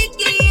me,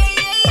 yeah.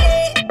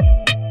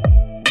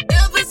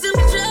 Put some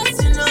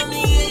trust in on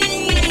me,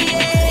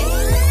 yeah.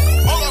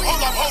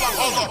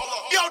 Hold up.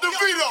 Yo,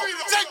 DeVito,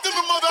 take them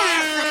to Mother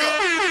Africa.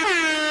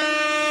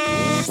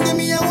 See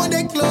me, I want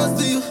that close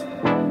to you.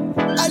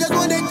 I just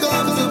want that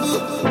comfortable.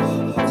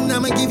 And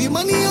I'ma give you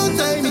money on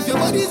time. If your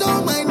body's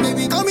on mine,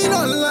 baby, come in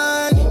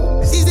online.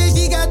 She said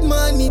she got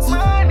money too,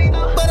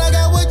 but I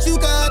got what you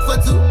got for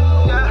two.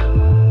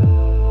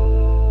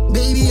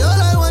 Baby, all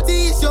I want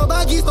is your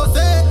baggies for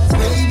sale.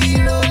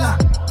 Baby, roller.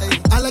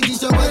 I like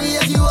kiss your body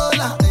as you hold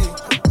her.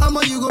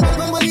 I'ma you go make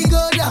my money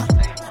go down.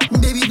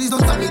 Baby, please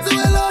don't tell me to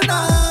alone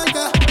now.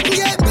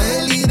 Get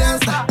belly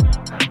dancer.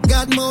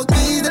 Got more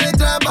keys than a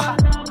trapper.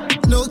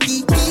 No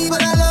key,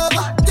 but I love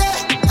her.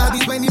 Yeah, I be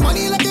spending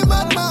money like a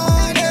bad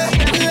man. Yeah,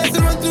 let's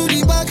run through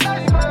the back.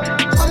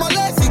 I'ma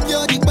let's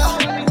secure the bar.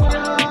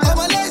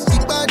 I'ma let's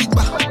keep the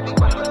bar.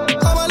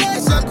 I'ma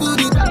let's shaku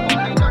the bar.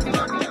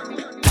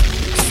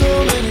 So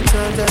many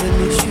times I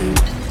miss you.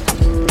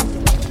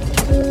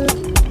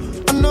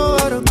 I know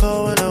how to call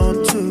when I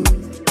want to.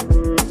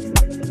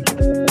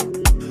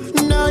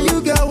 Now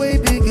you got way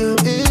bigger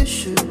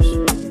issues.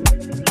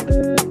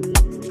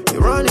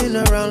 You're running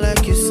around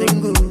like you're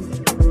single.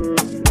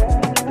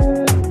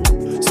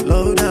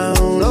 Slow down,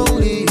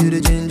 only you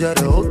the ginger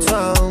the whole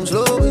town.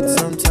 Slow it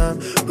sometime,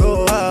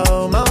 go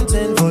out,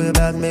 mountain for your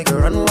back, make it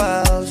run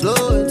wild.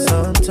 Slow it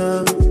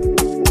sometime,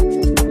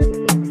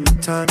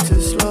 time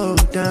to slow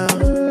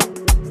down.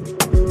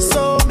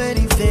 So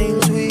many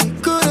things we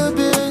could have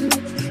been.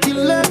 You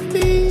left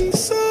me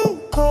so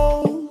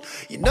cold.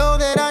 You know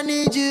that I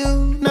need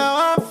you,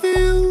 now I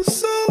feel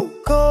so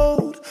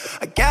cold.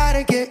 I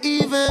gotta get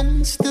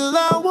even, still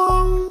I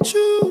want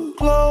you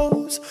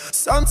close.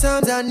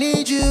 Sometimes I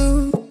need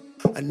you,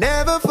 I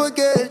never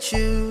forget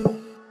you.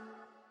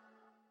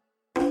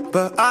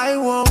 But I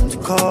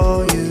won't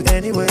call you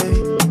anyway.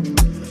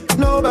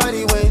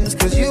 Nobody wins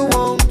cause you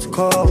won't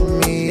call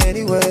me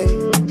anyway.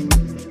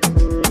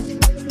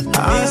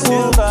 I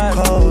won't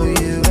call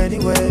you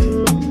anyway.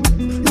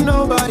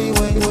 Nobody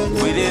wins.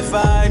 We dey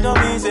fight, don't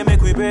mean say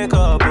make we break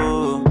up,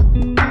 oh.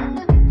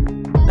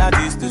 That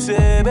is to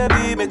say,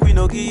 baby, make we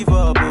no give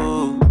up,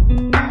 oh.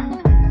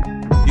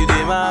 You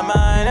dey my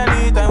mind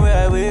anytime where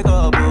I wake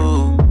up,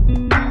 oh.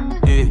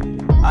 Yeah,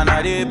 and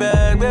I dey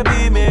beg,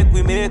 baby, make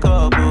we make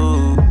up,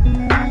 oh.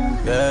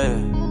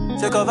 Yeah,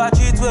 take off I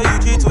cheat where you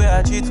cheat, where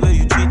I cheat, where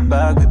you cheat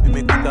back, baby,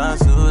 make we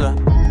cancel that.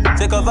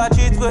 Take off I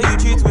cheat where you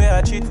cheat, where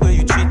I cheat, where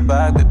you cheat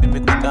back, baby,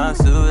 make me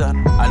cancel that.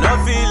 I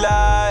don't feel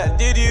like I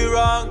did you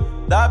wrong,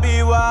 that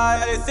be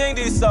why I sing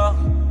this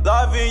song.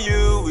 Loving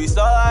you is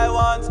all I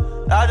want.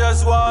 I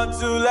just want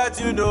to let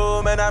you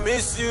know, man, I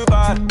miss you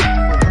bad.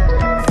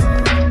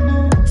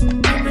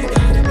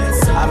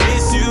 I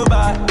miss you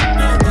bad.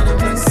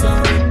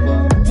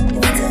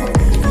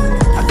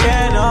 I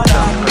cannot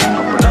lie.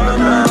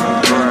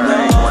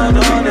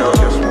 No.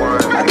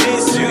 I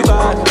miss you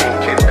bad.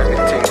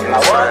 I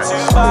want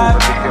you back.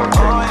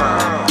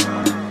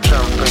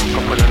 Champagne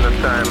popping in the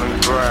diamond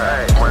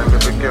bright. Wine,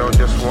 baby girl,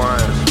 just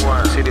wine.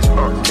 See this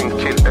art thing,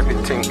 kill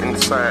everything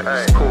inside.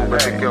 Cool,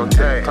 baby girl,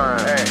 take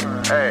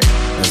time.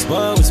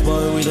 We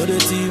spoil, we know the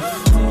thief.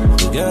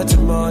 We get the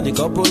money,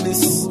 couple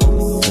this.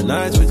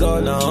 Tonight we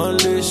gonna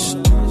unleash.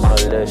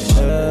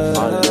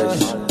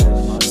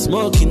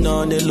 Smoking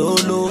on the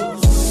low.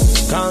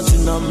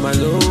 Counting on my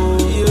low.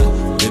 Yeah.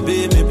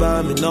 Baby, me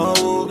buy me no.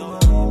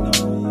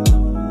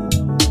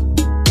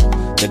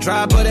 They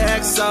try put the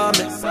X on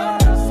me.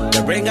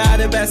 They bring out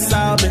the best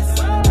out me.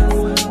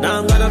 Now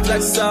I'm gonna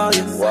flex on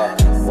you.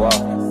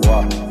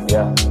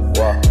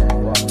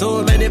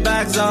 Too many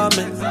bags on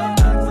me.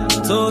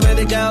 Too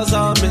many girls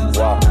on me.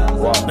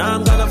 Now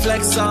I'm gonna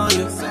flex on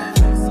you.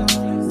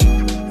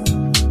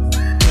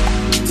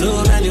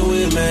 Too many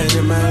women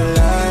in my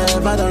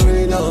life. I don't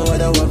really know what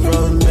they want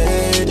from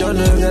me. Don't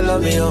know if they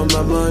love me on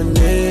my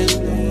money.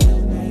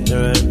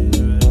 Yeah.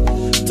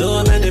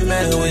 Too many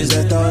men wish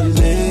that on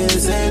me.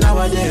 Say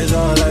nowadays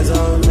all eyes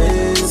on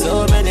me.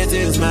 So many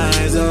things my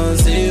eyes don't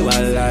see what I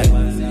like.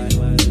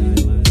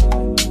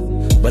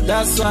 But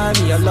that's why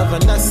me I love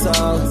Vanessa.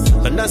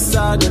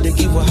 Vanessa, no they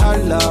give her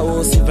holla.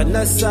 Oh, see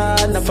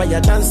Vanessa, na fire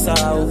dancer.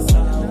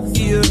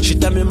 Yeah, she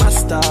tell me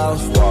master.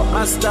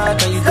 Master,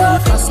 can you do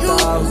it faster?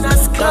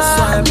 That's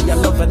why me I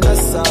love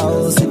Vanessa.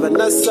 Oh, see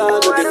Vanessa, no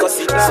they cause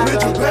it down.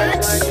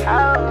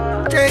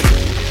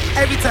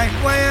 Every time,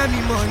 why am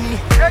I money?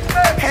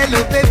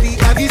 Hello, baby,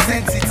 have you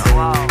sent it?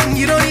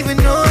 You don't even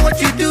know what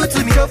you do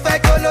to me. If I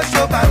call a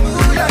shop, I'm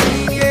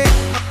moving, yeah.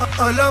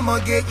 All I'ma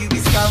get you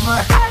is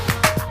scammer.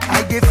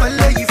 I dey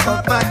follow you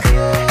for back.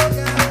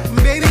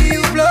 Baby,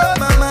 you blow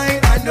my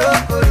mind, I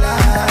don't go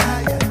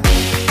lie.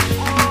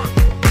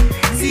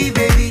 See,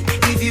 baby,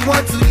 if you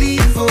want to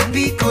leave for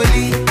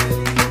Piccoli,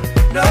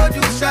 no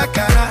do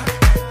shakara,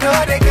 no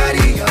they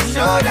carry your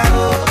shoulder.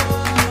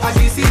 Oh. As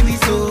you see me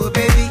so,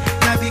 baby,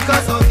 now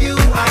because of you,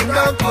 I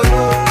don't go.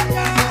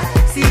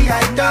 See,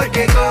 I don't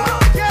they go.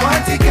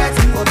 Want to get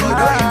to go,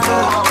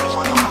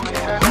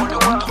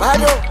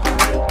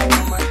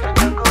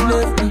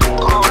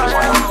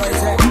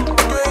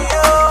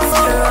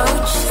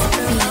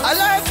 I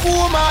like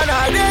woman,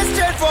 I dey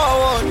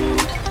straightforward.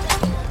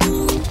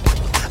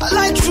 I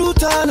like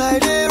truth and I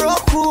dey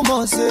rock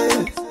rumors.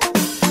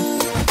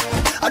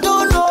 I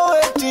don't know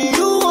what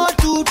you want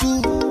to do,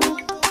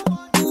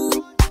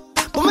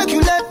 but make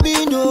you let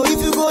me know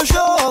if you go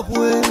show up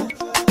well.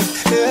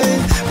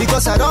 Yeah,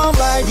 because I don't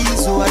buy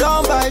this, so I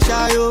don't buy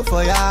Shayo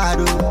for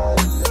Yado.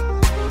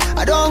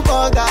 I don't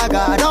call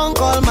Gaga, I don't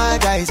call my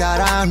guys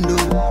around.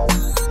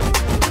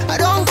 I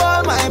don't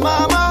call my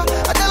mama,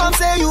 I tell them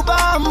say you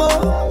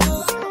bambo.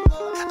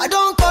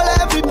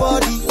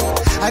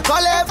 I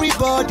call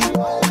everybody,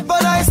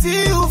 but I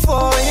see you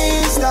for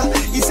Insta.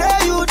 You say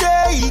you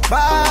dey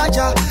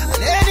Ipaja,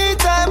 and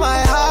anytime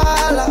I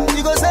holla,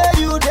 you go say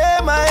you dey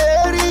my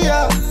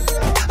area.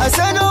 I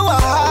say no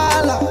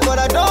wahala, but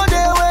I don't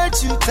dey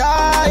wait you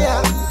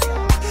tire.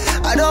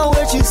 I don't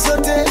wait you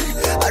sote,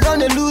 I don't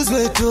dey lose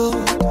weight too.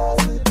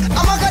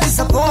 I'm not gonna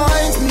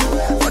disappoint me,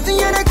 but in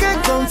here they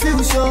get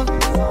confusion.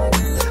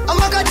 I'm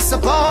not gonna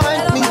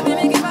disappoint me.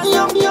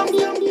 Yum, yum,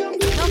 yum, yum.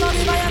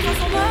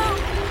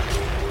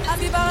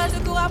 Je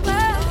cours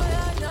après,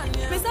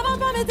 mais ça va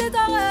pas, mais t'es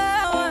taré,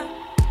 ouais.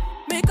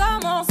 Mais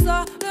comment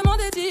ça, le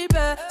monde est type.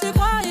 Tu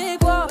croyais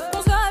quoi,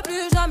 on serait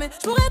plus jamais.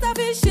 Je pourrais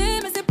t'afficher,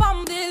 mais c'est pas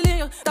mon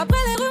délire. D'après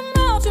les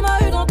rumeurs, tu m'as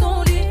eu dans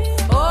ton lit.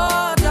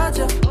 Oh, dja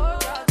dja,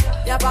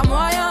 y'a pas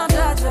moyen,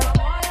 dja dja.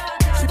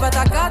 J'suis pas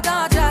ta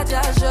cata, dja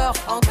dja. Genre,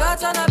 en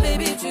katana,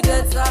 baby, tu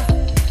t'aides ça.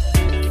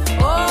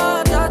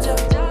 Oh, dja dja,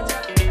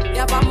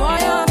 y'a pas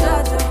moyen,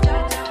 dja dja.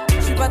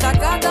 J'suis pas ta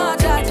cata,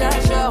 dja dja.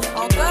 Genre,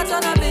 en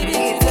katana, baby,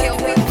 tu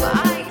t'aides ça.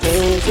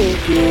 Down so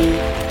cute,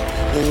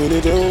 and when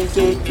they down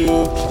so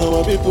cute, how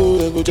my people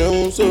they go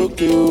down so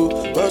cute.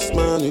 Boss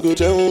man, you go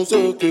down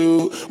so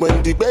cute.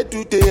 When the bed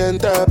do they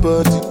enter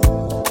party,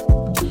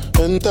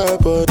 all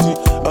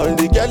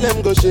the girl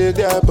them go shake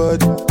their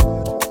body,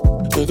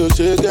 they go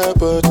shake their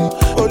body.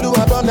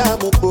 Oluwabona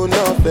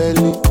mukbona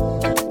belly,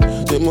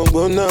 they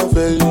mukbona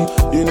belly.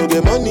 You know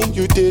the money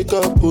you take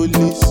up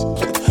police,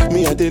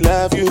 me I they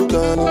love you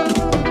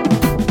gone.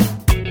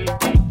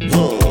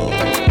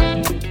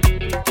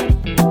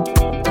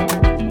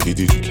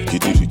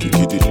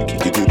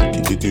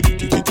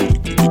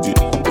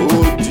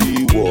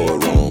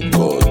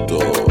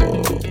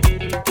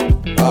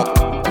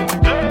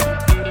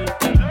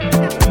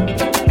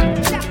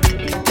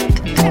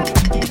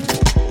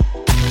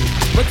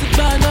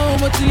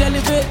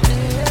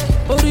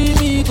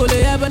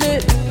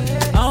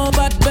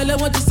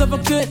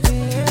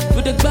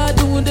 With the bad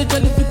doing the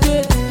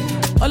jellificate.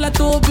 All I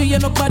told me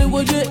and nobody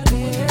was it.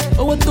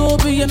 Oh, I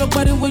told me and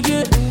nobody was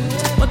it.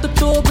 What the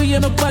told me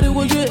and nobody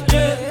was it.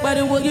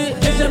 Body was it.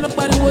 And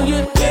nobody was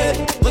it.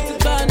 What's it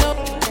bad up?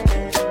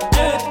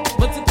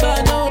 What's it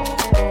bad up?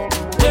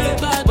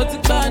 What's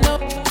it bad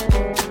up?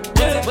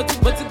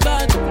 What's it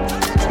bad?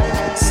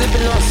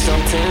 Sipping on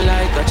something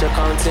like got your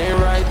content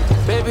right.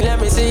 Baby, let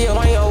me see you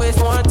on your waist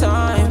one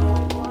time.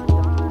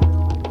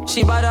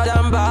 She better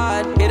than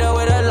bad, hit her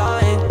with a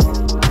line.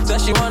 So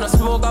she wanna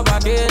smoke up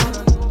again.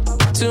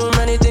 Too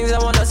many things I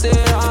wanna say,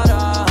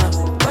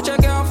 but your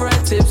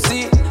girlfriend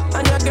tipsy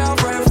and your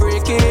girlfriend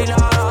freaking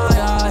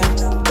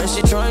out. And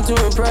she trying to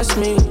impress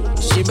me.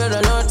 She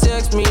better not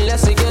text me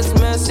unless it gets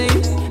messy.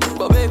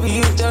 But baby,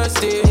 you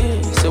thirsty,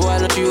 so why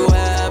don't you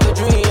have a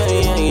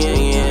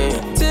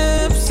dream?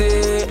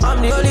 Tipsy,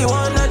 I'm the only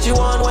one that you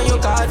want when you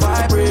got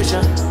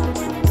vibration.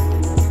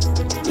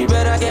 You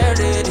better get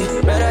ready,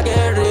 better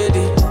get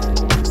ready.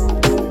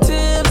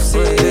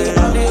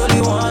 I'm the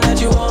only one that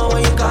you want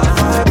when you got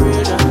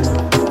vibration.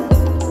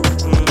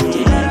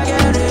 You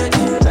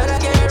better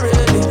get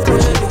ready,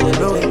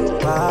 Blowing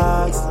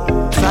bags,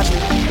 Sachi,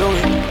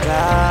 blowing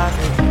glass,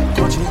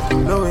 Gucci,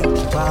 blowing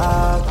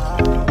bags,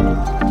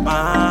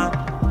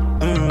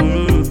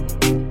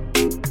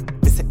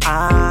 Me say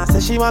say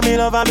she want me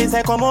love and me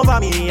say come over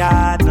me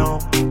yard, no.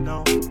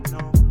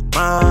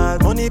 Man,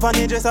 money for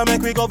the dress, so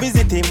make we go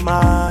visit him,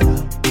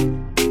 man.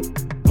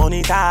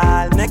 Money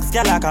tall, next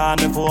girl I call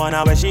me phone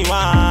and where she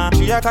want.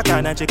 She a cock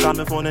and she call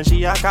me phone and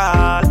she a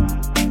call.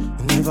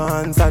 Never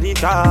answer the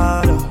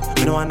call.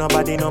 You don't want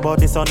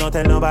nobody, so no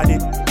tell nobody.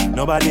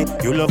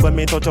 You love when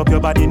me touch up your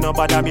body,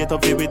 nobody beat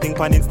up everything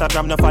pan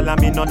Instagram. No follow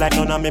me, no like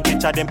none of me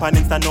picture them pan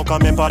Insta, no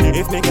comment on it.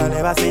 If me girl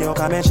ever see you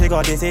come and she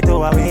got this it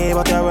away,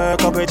 but your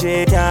work up with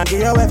she can't give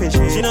you every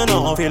shit. She don't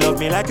know if you love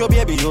me like your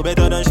baby, you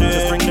better than she.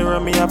 Just bring the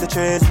rum me off the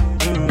trace.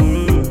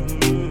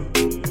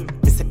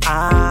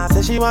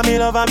 Say she want me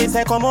love and me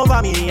say come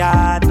over me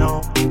yard,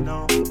 no.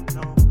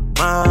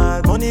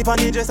 Man, money for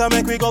the dress so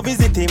make we go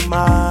visit him,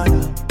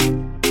 man.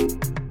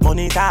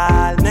 Money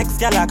tall, next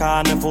girl I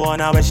call me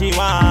phone and where she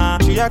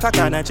want. She a cock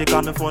and she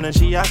call me phone and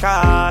she a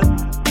call.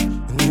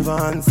 Never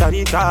answer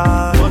the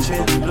call.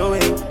 Touching,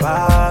 blowing,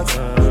 bags.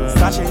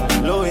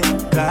 Sashing, blowing,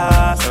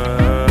 glass.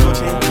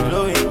 Touching,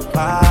 blowing,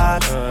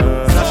 bags.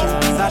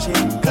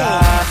 Sashing,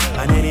 glass.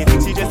 And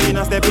anything she just in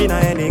a step in a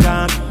any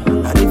gun.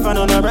 And if I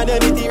know no brand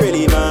anything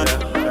really man.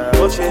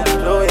 Touching,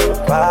 blowing,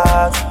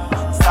 bags.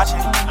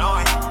 Sashing,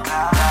 blowing,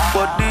 glass.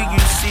 What do you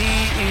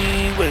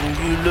see when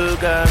you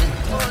look at me?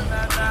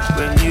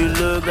 When you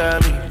look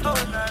at me,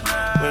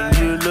 when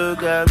you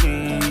look at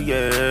me,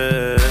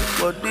 yeah.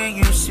 What do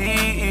you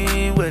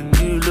see when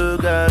you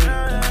look at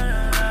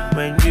me?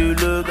 When you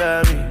look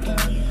at me,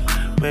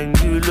 when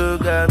you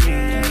look at me,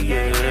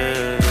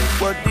 yeah.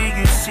 What do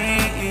you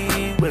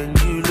see when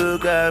you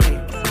look at me?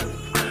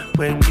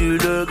 When you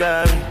look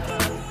at me,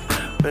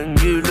 when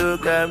you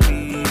look at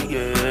me,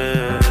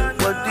 yeah.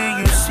 What do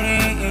you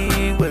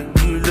see when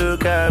you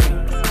look at me?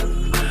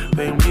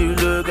 When you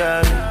look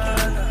at me?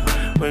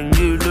 When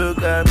you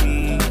look at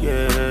me,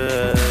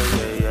 yeah.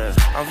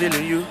 I'm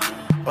feeling you,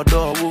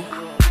 adore you.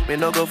 Me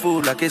no go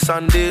fool like it's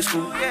Sunday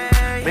school.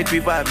 Make we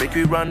vibe, make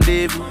we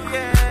rendezvous.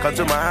 Come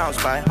to my house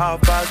by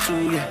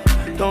 2:30,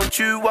 yeah. Don't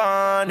you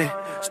want it?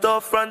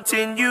 Stop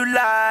fronting, you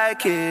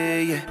like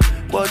it, yeah.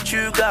 What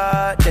you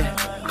got there?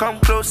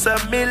 Come closer,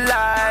 me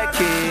like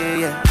it,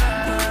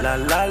 yeah. La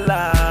la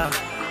la.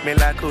 Me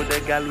like who the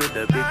girl with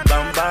the big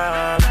bam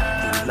bam.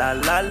 La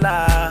la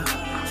la.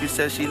 She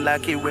says she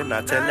like it when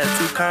I tell her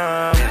to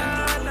come.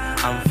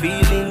 I'm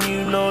feeling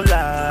you, no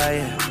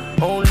lie.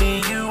 Only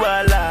you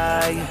I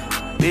lie.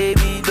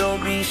 Baby,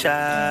 don't be shy.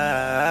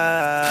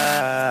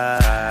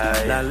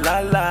 La la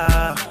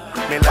la.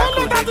 Me like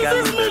who the girl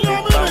with the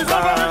big bam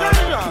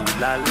bam.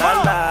 La la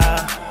la.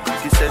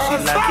 She says she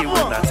like it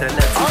when I tell her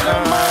to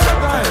come.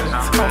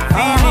 I'm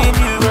feeling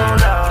you, no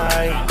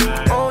lie.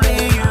 Only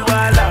you I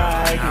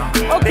like.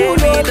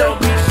 Baby, don't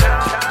be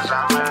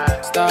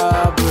shy.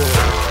 Stop it.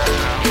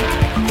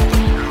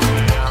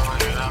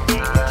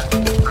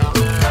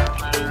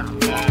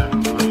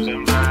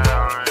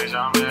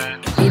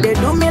 They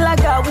do me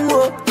like a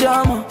woo,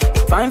 drama.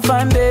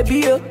 Fine,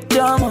 baby, oh,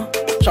 drama.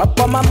 Chop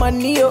on my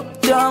money, oh,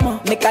 drama.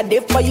 Make a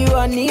day for you,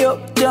 honey, oh,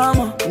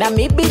 drama. Now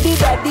me be the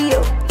daddy,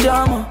 oh,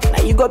 drama.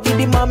 Now you go be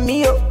the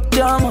mommy, oh,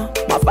 drama.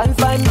 My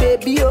fine,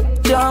 baby, oh,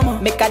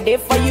 drama. Make a day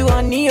for you,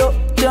 honey, oh,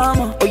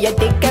 drama. Oh, yeah,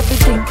 take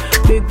everything,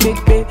 big,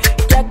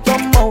 Jack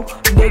from Mo,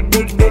 big,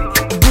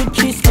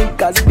 Gucci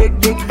sneakers, big,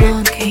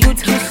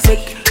 Gucci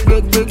sick,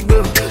 big, take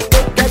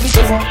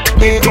everything.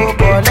 They go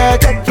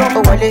connect,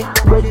 oh wale,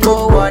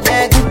 go one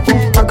neck.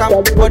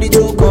 Body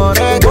to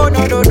correct, oh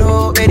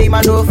no, any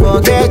man don't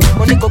forget.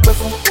 Money go pay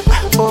for,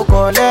 oh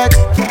collect,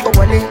 oh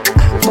wale,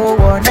 oh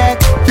one neck.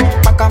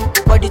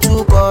 Body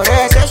to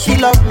correct, say she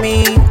love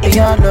me, and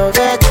you love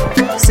it.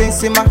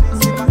 Sensima,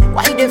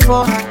 why they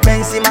for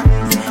Benzema?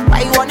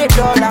 Why you want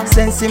 $1?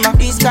 Sensima,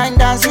 this kind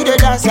dance you the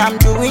dance, I'm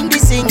doing the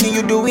singing,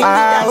 you doing the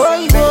dance.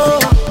 Oh,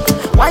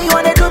 why you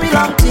wanna do me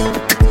long thing?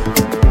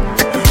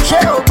 She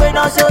open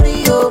up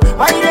sorry yo,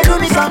 why you they do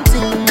me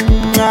something?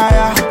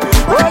 Yeah.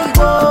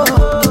 Oh,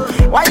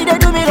 why you they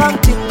do me wrong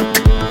thing?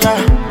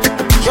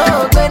 She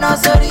open up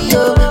sorry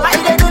yo, why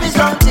you they do me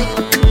something?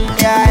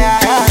 Yeah.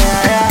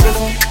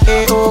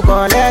 Hey, oh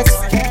collect,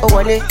 oh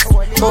wale,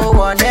 oh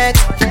one neck.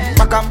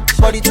 Makam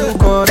body to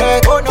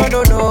correct. Oh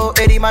no,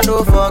 any man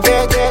don't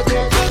forget.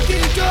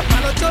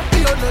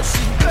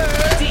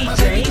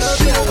 DJ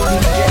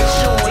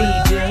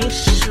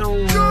Show.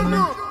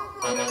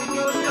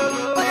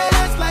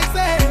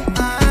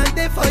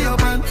 For your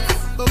man,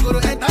 go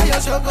to enter your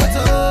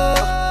shokoto.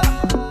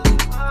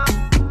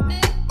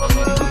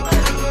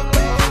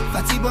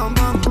 Fatty bum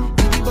bum,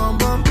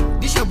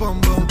 this your bum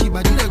bum, keep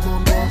a dinner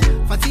bum bum.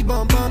 Fatty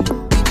bum bum,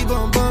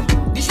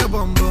 this your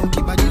bum bum,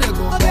 keep a dinner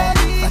bum bum.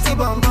 Fatty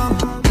bum bum,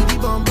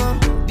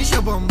 this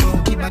your bum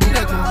bum, keep a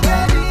dinner bum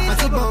bum.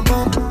 Fatty bum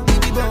bum,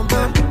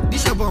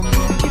 this your bum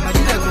bum, keep a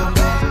dinner bum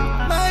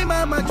bum. My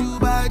mama do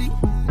body,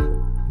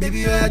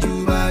 baby where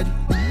you body.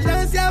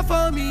 Dance here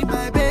for me,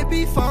 my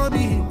baby for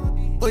me.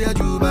 Oh yeah,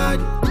 you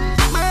body.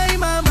 My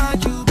mama,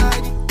 you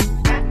body.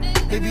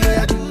 Baby, oh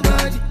yeah, you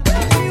body.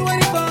 You want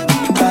it for me,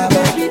 my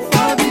baby,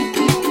 for me.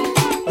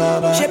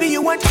 Baby,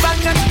 you want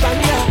bang and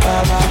bang, yeah.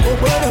 Oh,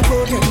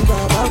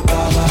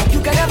 Baba. You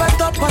can never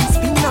top on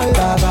spin,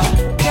 Baba.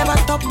 Never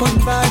top on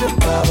bad,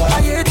 Baba. I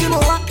hate you,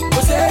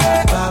 go say,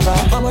 Baba.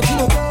 Mama, you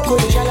know, go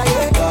to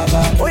Shalaye, Baba.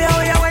 Oh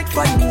yeah, wait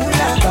for the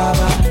moolah,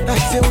 Baba. I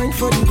say, wait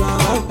for the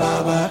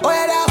Baba. Oh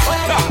yeah,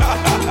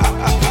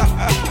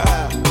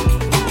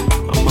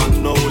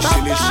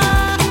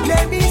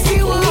 let me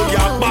see one.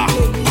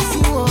 Let me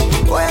see one.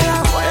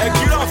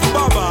 Get off,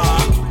 Baba.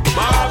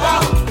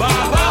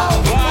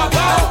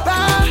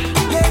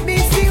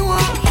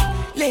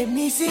 Let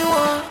me see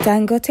one.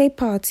 Dangote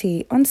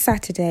party on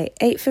Saturday,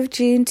 8th of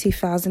June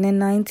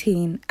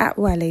 2019 at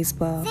Wally's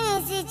Bar.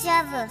 See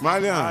travel.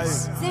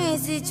 Malians.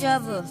 See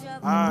travel.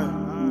 Aye.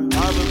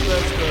 Have a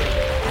pleasure.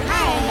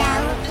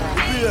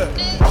 Yeah.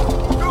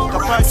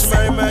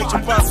 Capacity, Mary,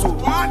 Chapasso.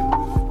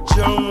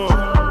 Jomo.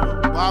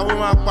 Bawo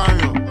ma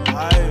payan.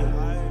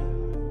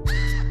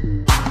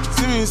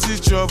 See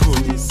trouble.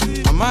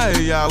 Am I a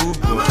Yahoo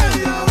boy?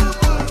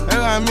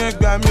 Era mi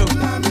egba mi o.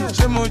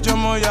 Ṣé mo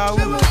jọmọ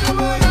Yahoo?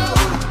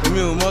 Èmi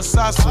ò mọ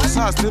SARS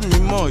tèmi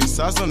mọ̀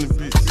ìsás on the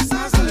beat.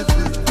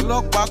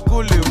 Ọlọ́pàá kò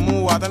lè mú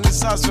wa tani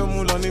SARS fẹ́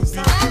mú lọ ní bí.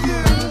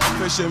 Wọ́n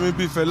fẹ́ ṣe mí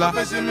bí Fẹlá.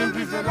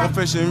 Wọ́n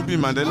fẹ́ ṣe mí bí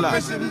Mandela.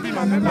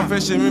 Wọ́n fẹ́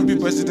ṣe mí bí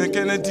President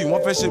Kennedy.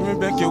 Wọ́n fẹ́ ṣe mí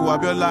bẹ́ẹ̀ kí ewu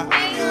Abiola.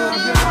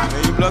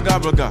 Ẹ̀yin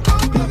blogger.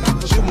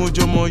 Ṣé mo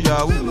jọmọ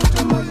Yahoo?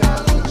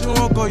 Ṣé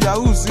wọ́n kọ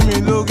Yahoo sí mi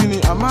lórí ni?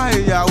 Am I a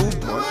Yahoo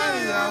boy?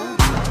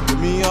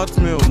 Me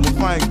hotmail, mo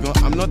fine gun,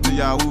 I'm not a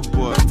Yahoo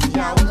boy.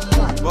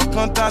 But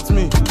contact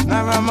me,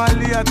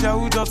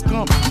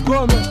 nairamali@yahoo.com.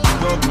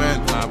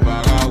 Government na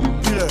barawu,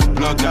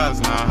 bloggers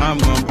na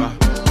hamburger,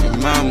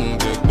 imam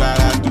de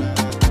gbaradu,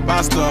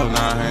 pastor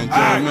na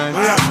enjoyment.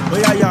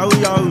 Oya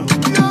Yahoo,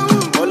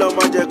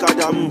 ọlọ́mọ jẹ́ ká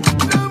dààmú,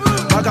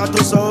 bága tó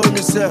sọ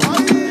omi sẹ́,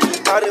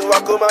 àríwá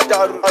kó má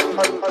dàrú.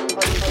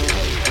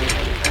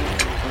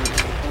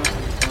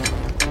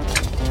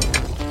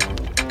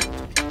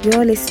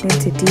 You're listening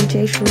to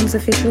DJ Sean's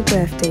official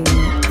birthday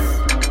mix.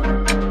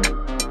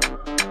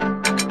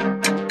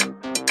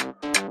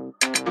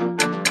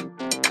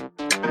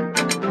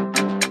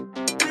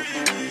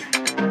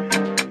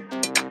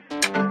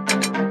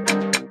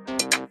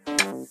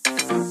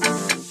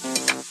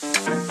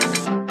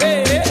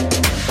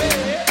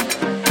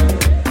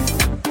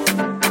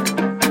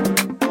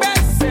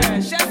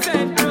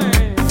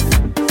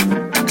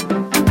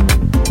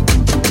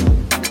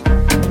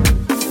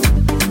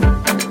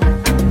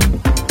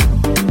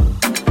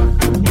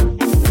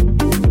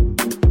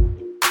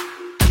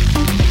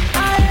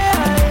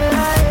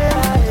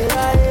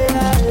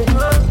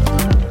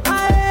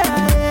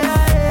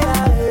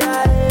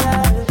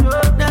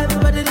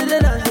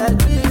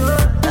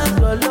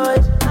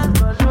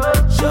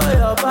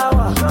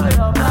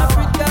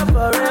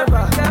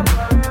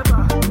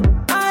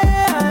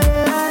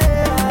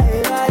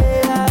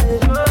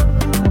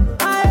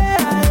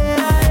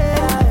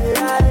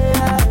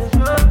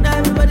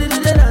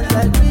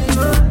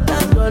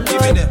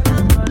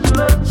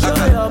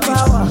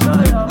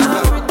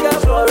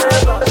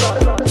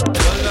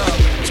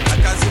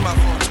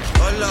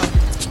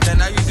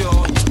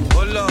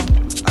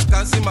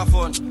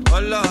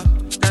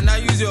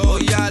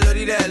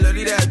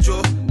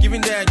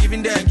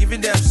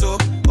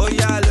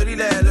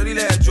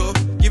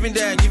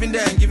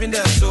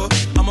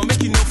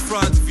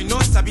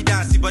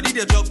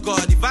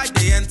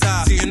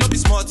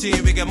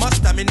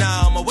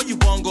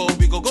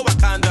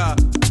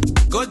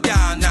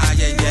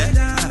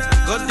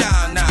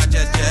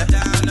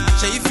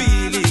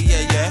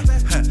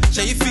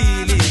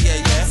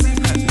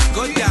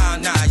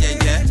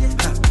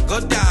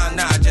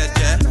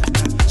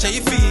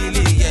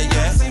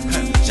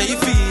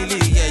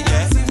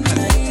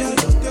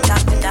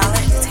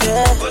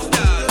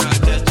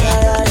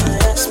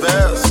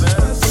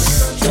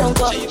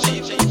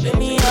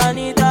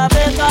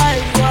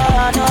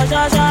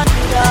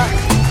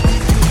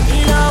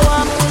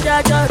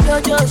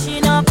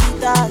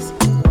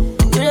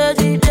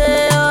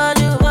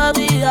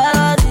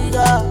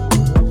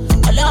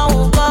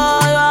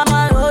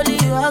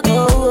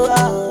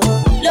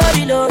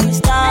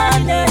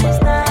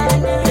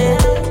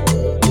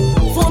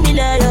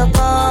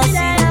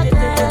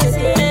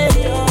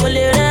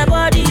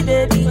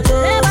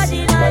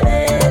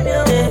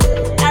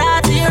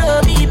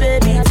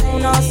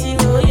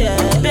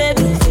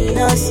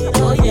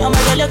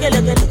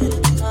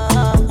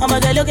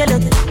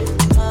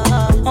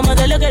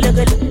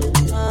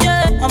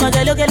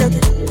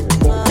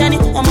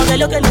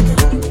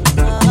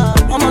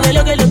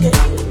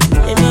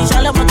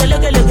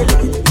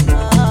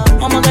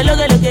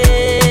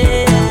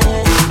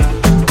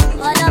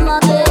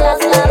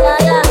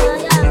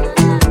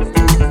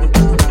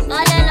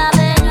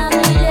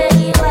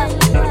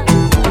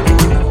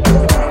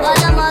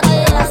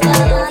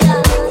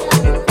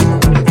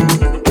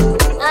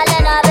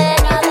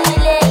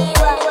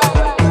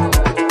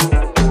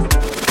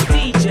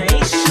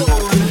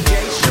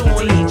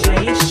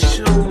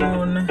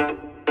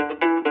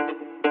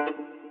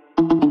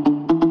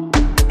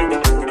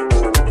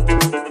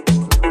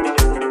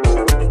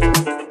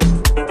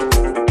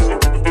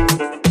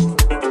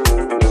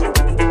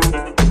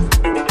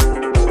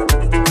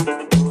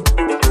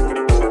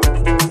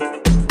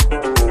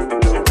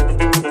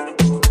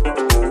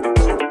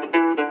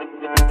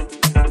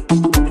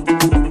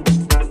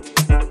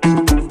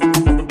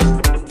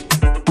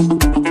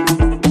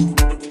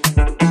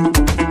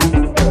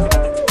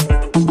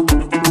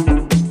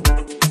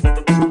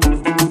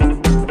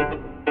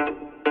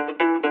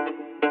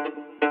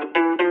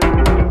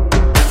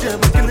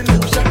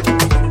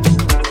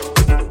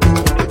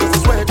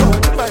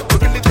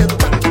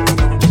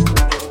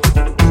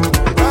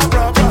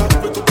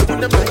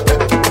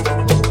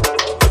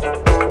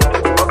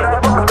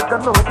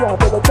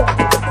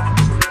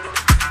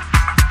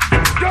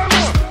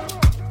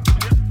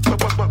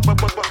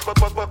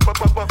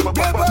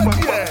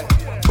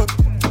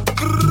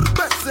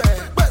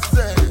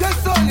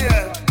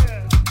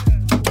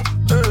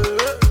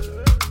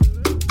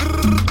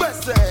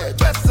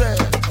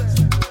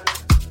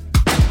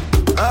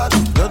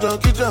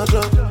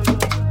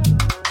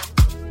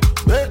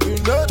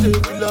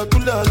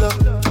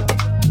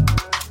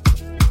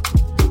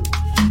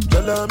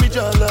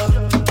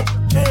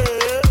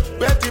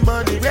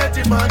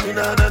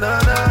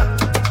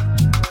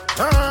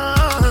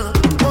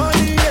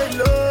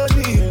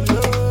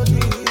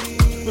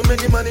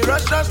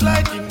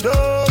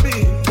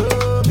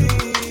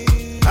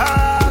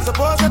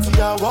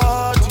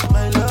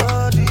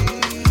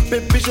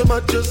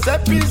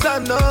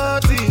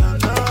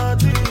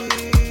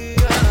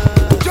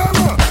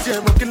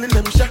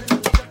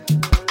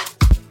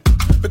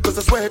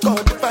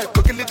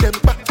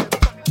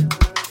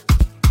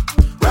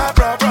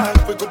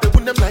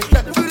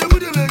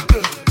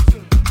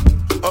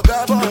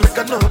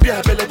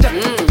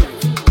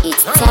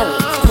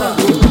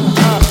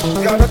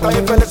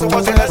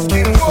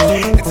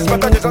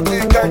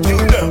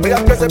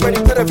 Ready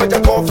to the fetch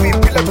a coffee.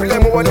 Pile, pile,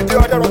 mo wale te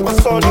order on my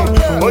son.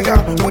 Oh yeah,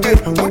 who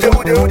did?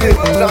 múdè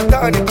látà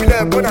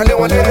nípìnlẹ̀ kọ́nà lé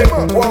wọn lérè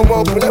wọ́n ọmọ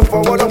òkúlẹ̀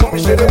fọwọ́ lọ́mú mi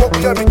ṣeré wọ́n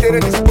kúyà mi kéré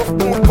ní sípò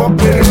fún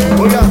pọ́pẹ́rẹ́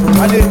bóyá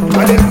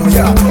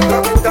aleluya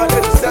káfíńtà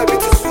lẹ́nu sẹ́mi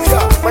ti súyà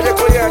májẹ́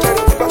kó yẹ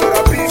ẹlẹ́nu tí bá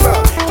lọ́ra bíbà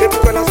ebi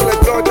pẹ̀lú asọ́lẹ̀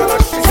gbọ́ ọjọ́ lọ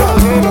ṣíyà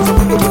lọ́sọ̀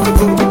fún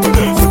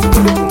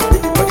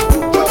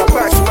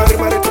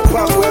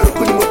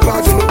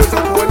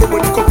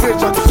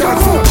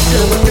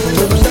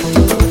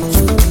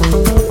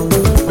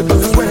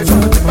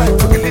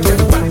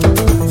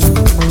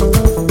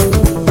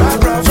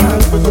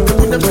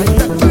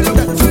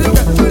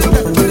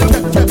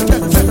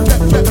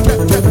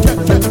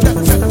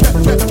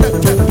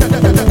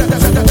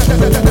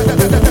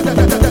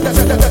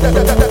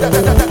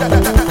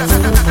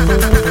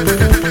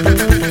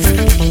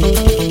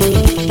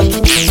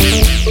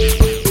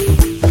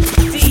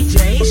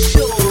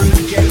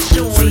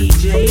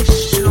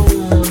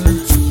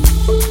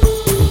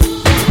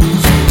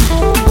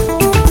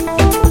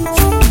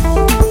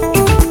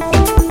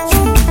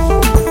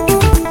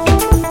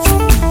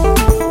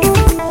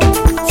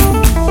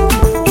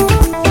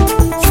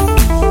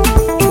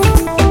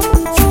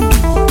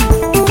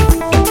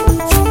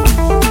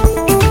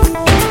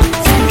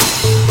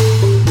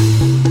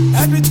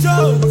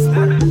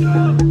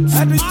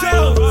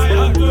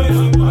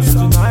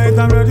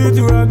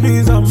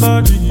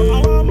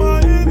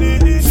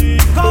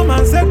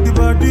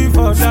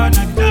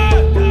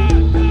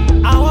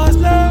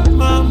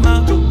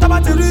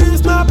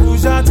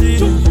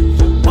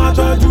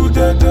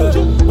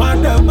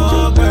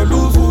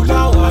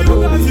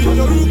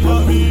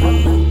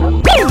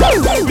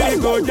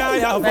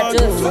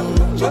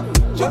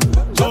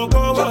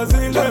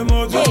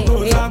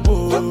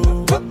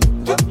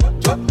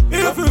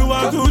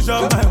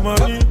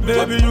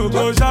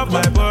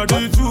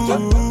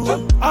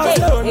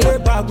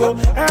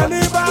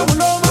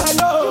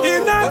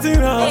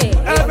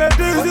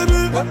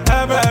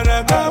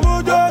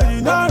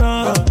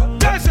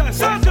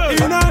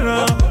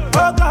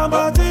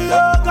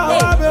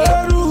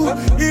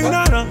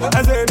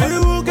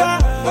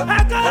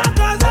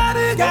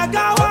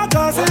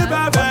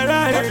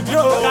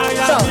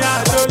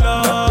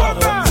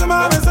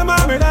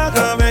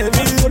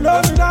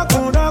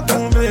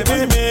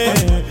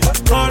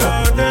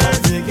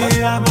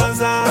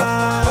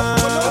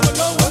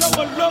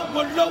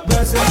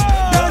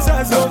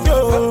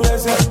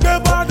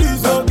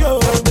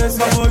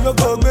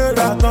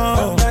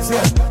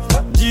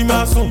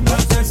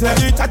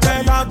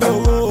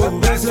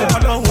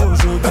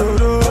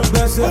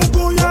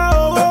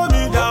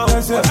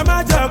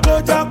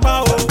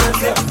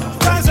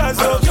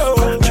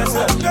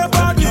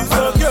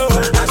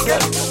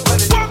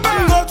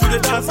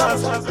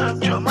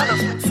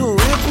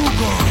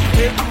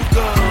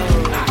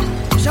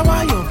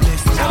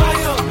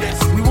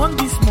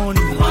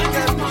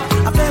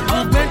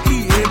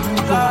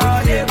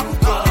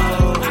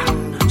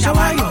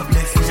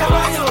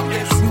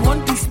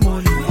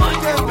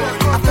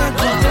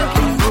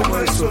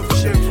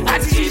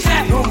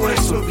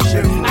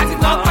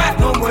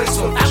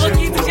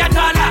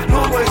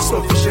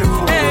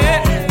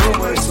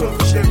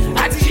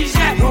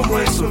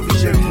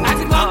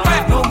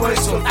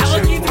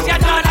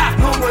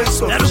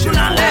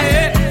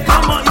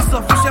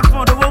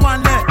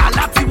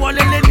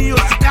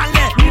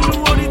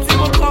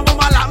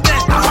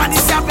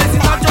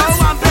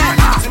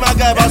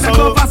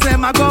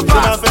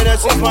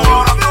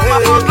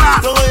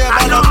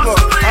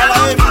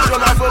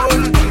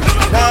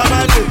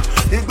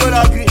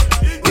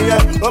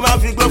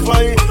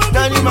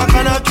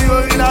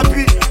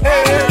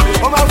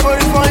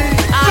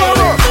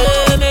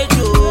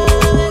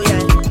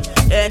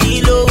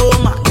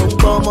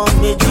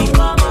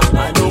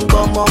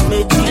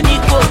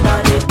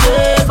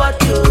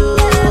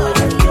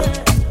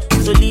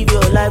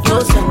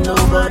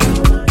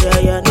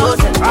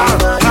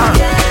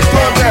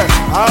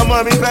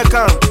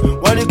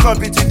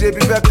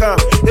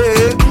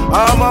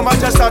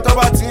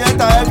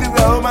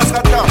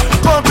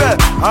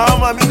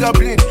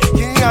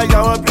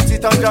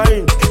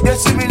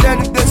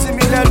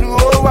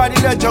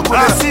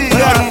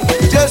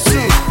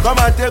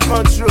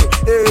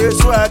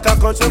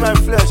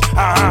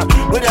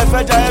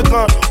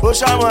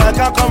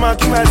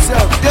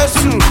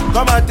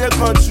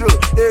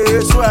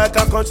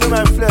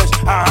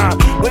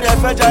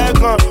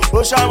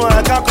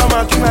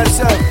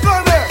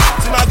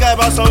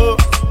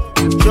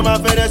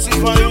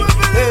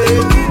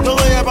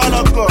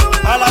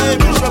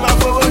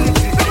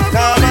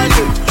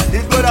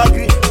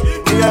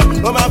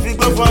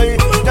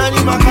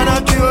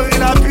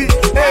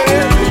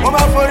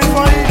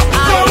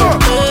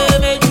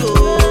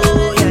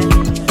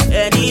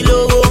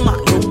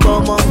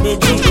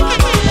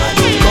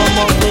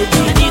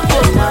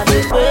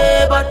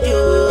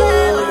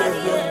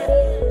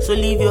So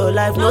live your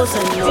life, no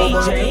send nobody.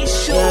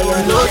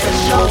 Yeah, no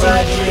send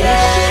nobody.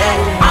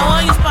 Yeah. I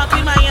want you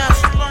sparkling my ass.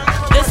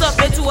 This up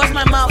to wash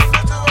my mouth.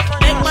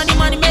 Make money,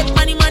 money, make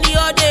money, money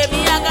all day.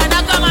 Me, I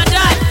gotta come and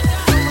die.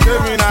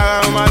 Baby,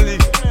 na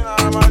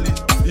Mali.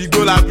 He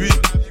go la vie.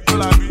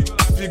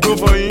 He go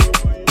for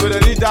him.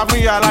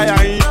 yàrá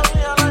yàyín.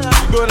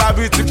 Go la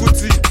bi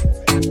tikuti.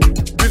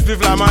 Beef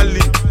beef la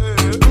mali.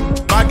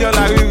 Bad girl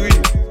la riri.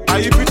 Are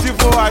you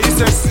beautiful? Are you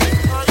sexy?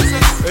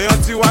 Èèyàn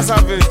ti wá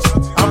savage.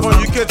 I'm from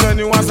UK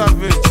 21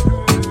 savage.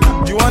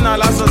 You wanna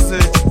last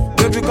sausage?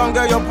 Baby come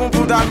get your pum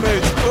pum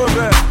damage. Go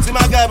back. See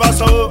my guy bá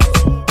sanwó.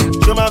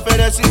 Ṣé máa fẹ́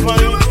rẹ̀ sí fún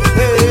yín?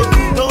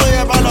 Tówó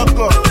yẹn bá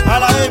lọ́kọ̀.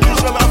 Aláyé mi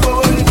ṣe máa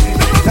fowó ní ti.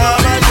 Káà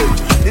má lè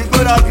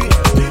ìgbóra bí.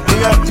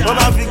 Ìyẹn wọ́n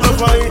máa fi gbó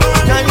fún yín.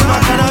 Kẹ́yìn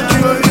máa kára bí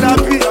orí la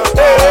bí.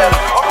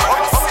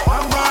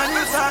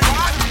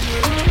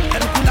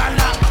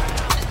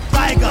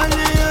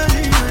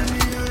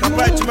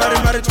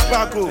 Mari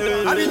Tupaco.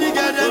 I didn't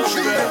get them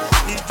shit.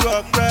 Ìjọ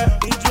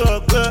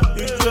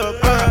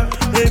ọpẹ́.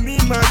 Èmi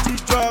máa ti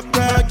jọ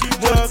ọpẹ́.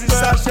 Mo ti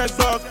sáṣẹ́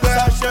gbọ́pẹ́.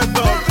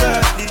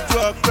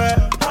 Ìjọ ọpẹ́.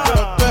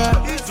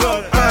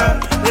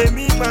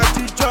 Èmi máa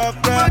ti jọ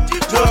ọpẹ́.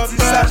 Mo ti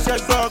sáṣẹ́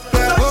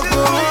gbọ́pẹ́. Gbogbo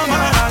wọn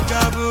máa ra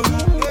gàbó.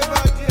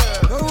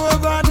 Owó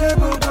bá dé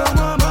gbogbo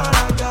wọn máa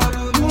ra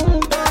gàbó.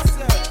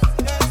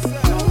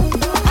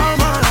 Wọ́n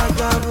máa ra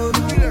gàbó.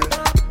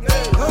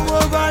 Owó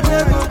bá dé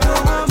gbogbo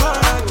wọn máa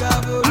ra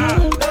gàbó.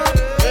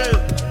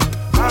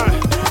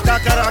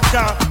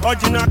 Kakaraka,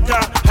 ọ̀jìnàka,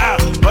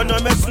 ọ̀nà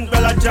mẹ́sùn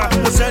gbẹ́lájà.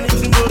 Kò sẹ́ni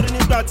tí mo rí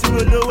nígbà tí mo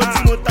lówó tí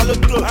mo ta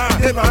lóto.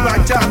 Ẹ bàbá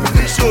ajá,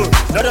 fíṣò,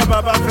 lọ́dọ̀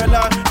bàbá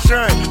Fẹlá,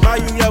 shrine, máa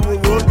yún yẹ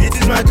wòwò, it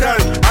is my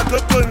time.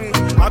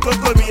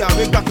 Àkókò mi,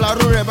 àwẹ̀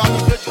gbàgbárò rẹ̀ bá mi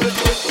lójú.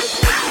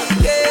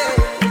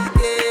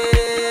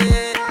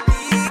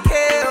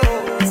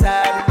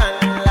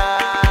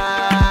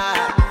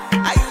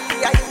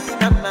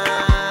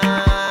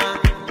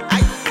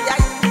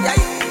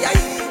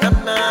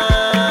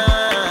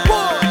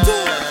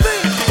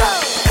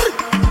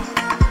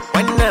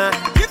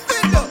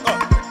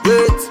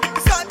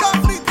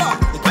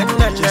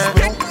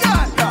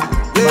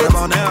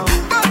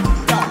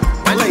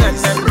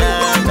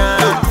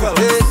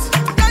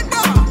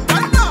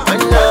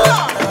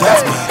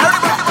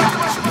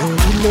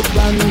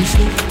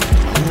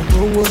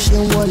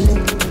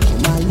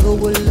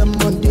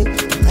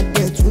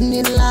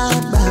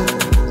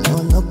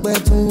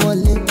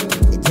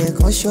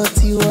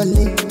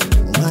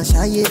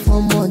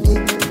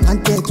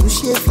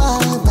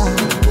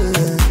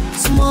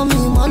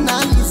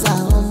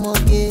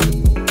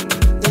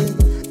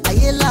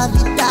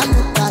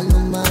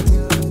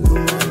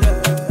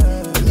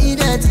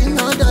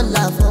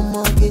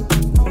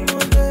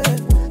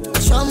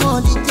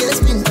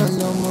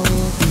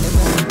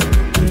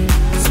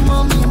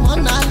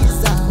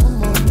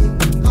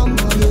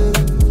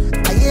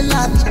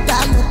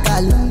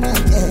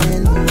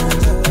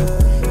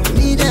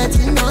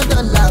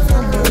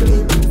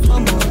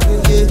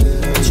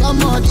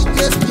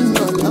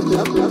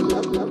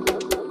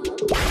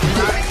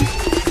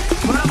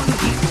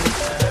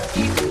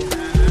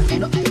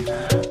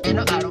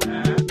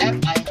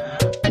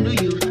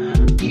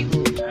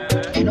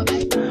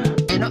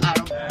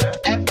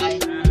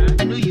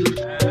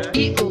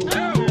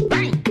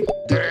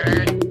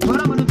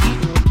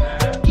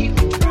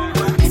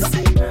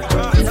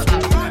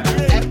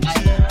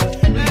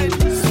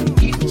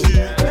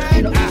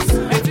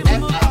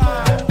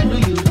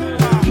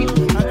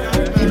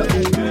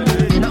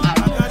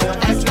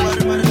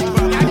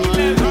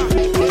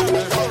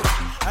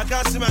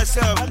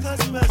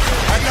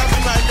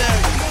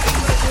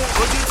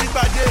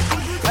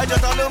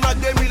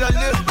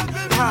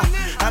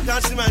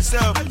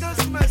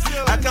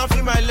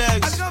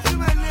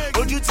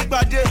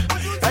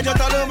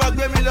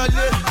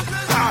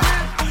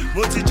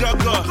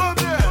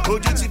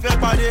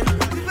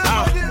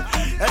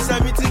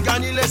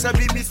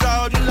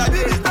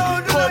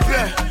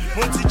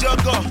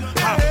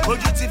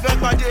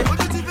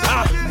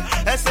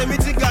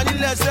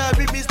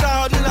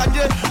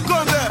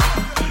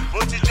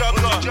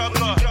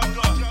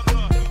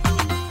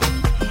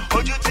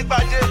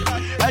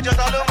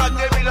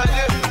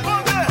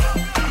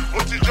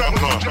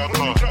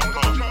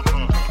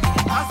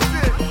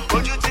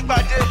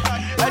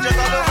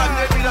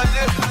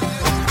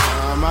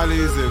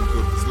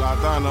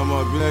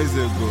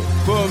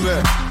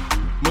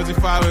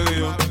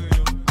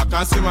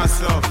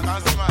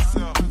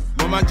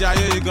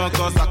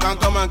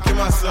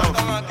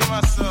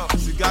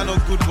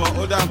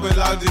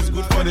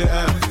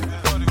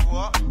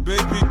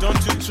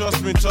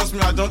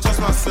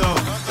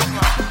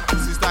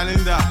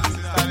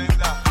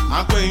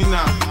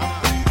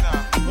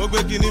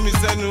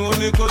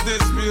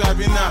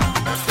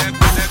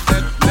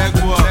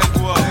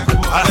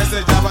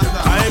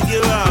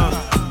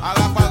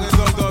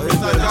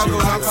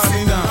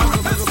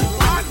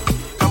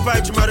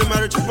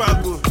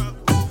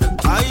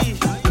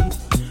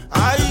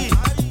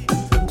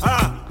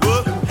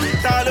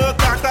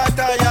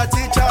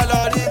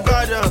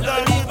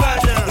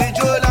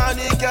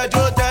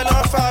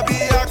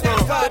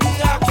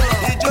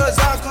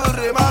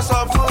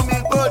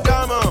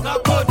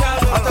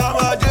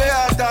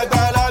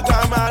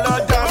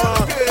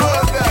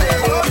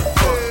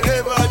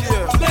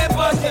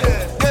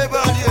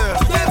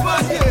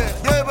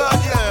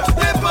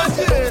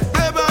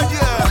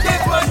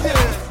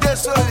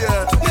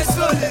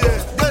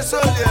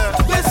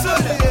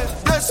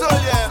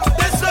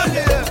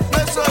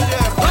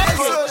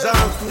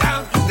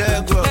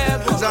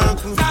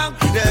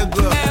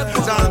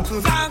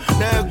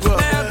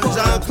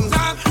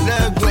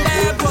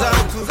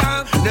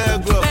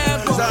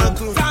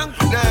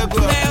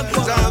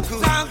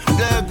 Zanku,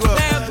 Dego,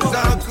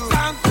 Zanku.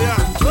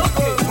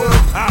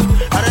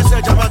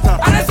 Arese Jabata,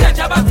 Arese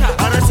Jabata,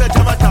 Arese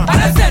Jabata,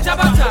 Arese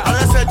Jabata,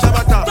 Arese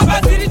Jabata.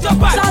 Tobadiri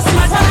Jopa, Arese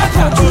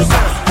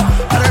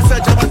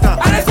Jabata,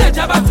 Arese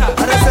Jabata,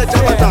 Arese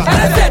Jabata,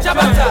 Arese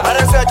Jabata,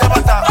 Arese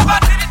Jabata.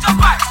 Tobadiri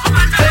Jopa.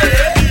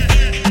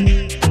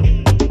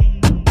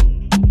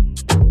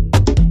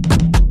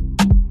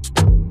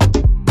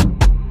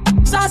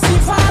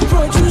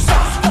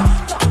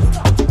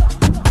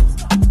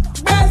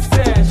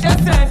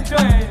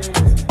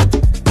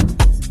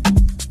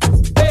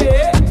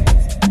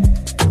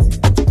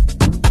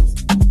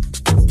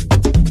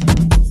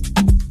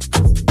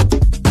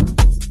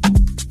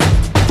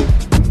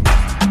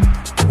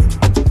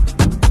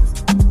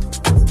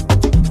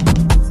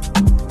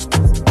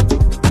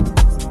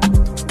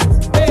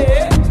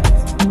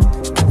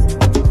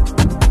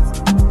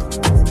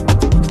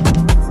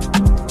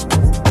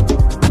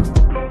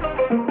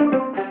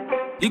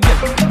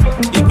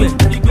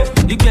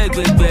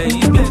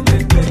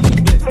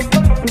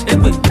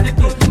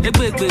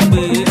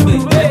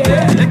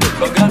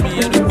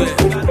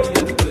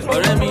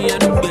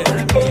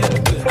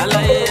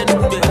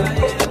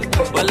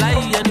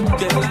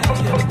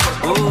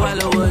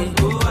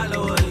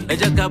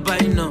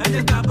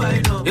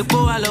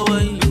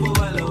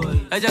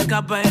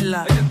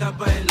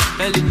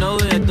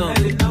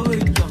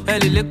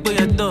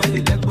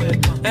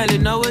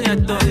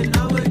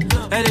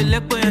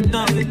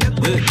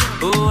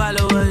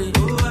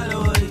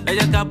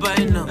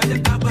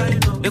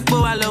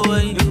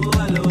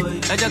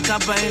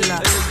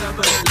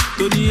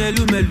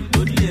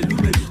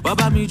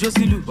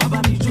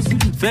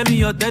 Femi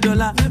your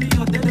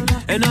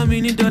 $10, and no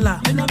mini dollar.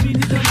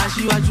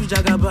 Ashiwaju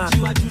Jagaba,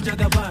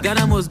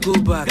 Ghana must go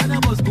back.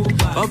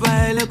 Oba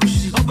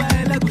Elekushi,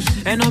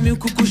 and no mi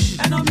kukushi.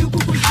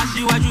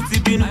 Ashiwaju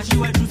Tibinu,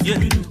 yeah.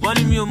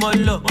 One mi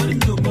omolo,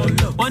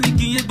 one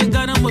kiye be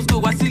Ghana must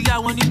go.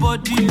 Wasilia one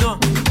body no.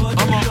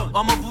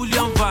 Omo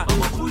bullion va,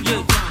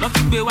 yeah.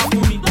 Nothing be wa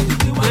fún mi,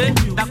 eh.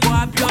 Dako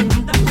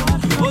Abiodun,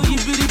 oh you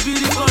biri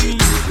for me.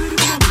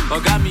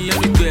 Oga mi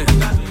everywhere,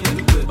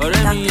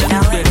 ọ̀rẹ́ mi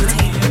everywhere.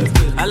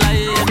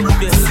 Alaye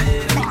everywhere,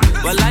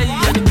 walaye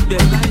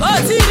everywhere. Ó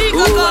ti rí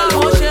kankan,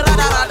 ó ṣe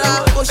rádaràda,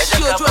 ó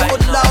ṣí ojú ẹ̀, ó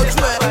la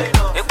ojú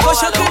ẹ̀, ó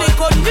ṣe kiri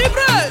kò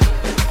vibre.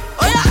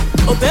 Oya,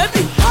 oh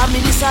baby, I'm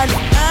in the sun.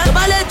 To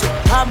bá lè jù,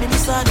 I'm in the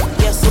sun.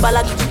 Yes, to bá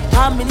lágídí,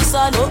 I'm in the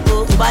sun. Oh,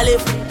 to bá lè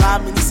fún,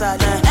 I'm in the sun.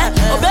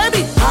 Oh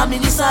baby, I'm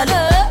in the sun.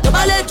 To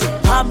bá lè jù,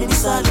 I'm in the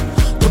sun.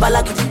 To bá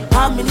lágídí,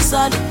 I'm in the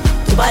sun.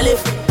 To bá lè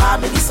fún,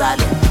 I'm in the sun.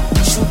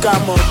 Sugar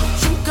mom,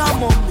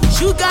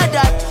 sugar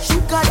dad,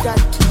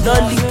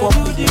 lollipop,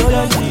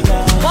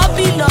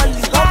 poppy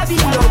lolly,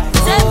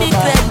 send me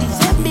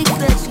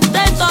credit,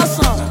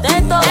 10,000,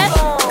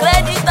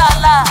 credit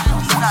Allah,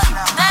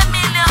 10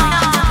 million.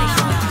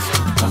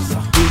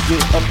 DJ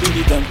up in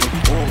the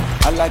tempo,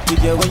 I like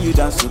it when you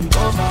dance.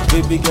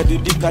 Baby girl do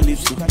the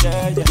calypso,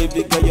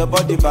 baby girl your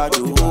body bad,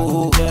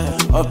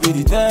 up in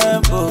the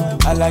tempo,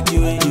 I like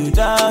you when you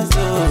dance,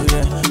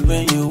 yeah.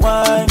 When you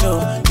whine,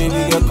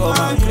 baby girl come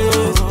and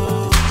close,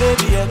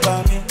 baby you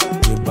come in.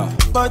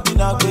 Body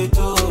na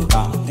gbeto,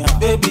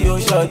 baby you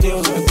short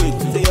you,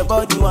 say your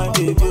body one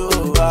baby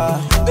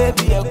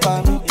baby you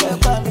come,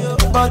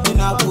 body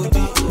na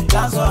booty,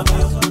 dance for me,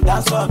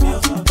 dance for me,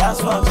 dance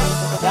for me,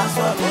 dance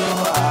for me.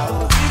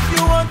 If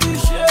you want to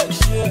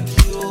shake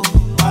you,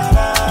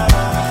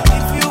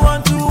 if you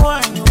want to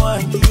whine you,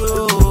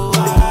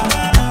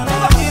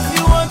 if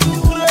you want to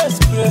press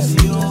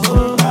you,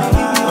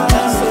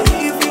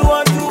 if you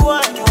want to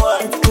whine you.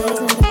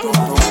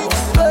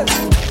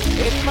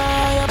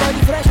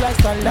 Fresh like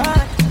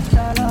salad.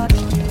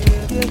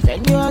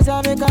 Send you as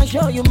I make I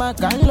show you my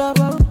kind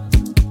lover.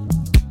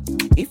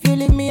 If you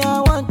leave me,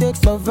 I want to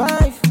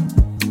survive.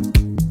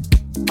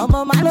 I'm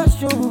on my last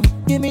show.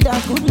 Give me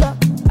that good luck.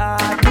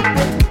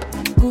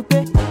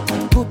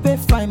 Coupe,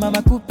 fine,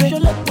 mama coupe.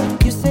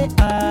 You say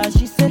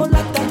she said, oh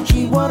like that.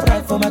 She won't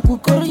ride for my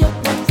coupe.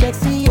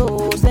 Sexy,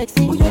 oh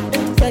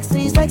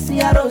sexy,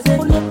 sexy, I rose.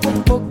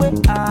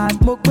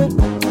 Smoke,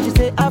 she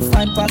say I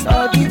find past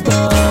all the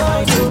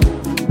boys.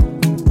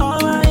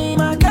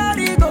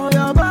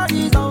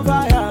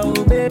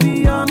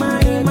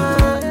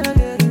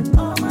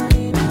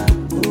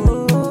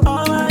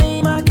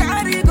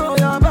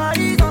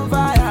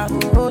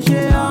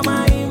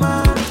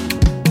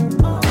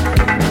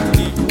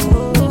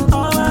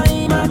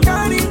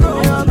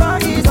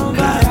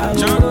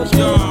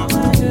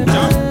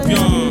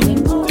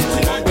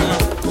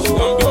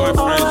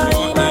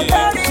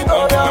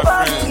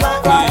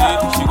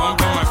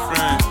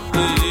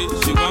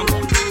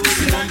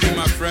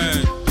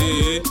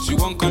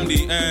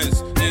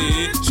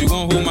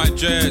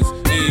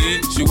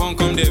 She won't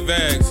come the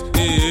vex.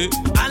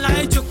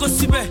 Alaye joko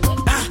síbẹ̀,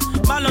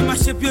 má lọ ma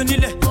ṣe bí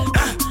onílẹ̀,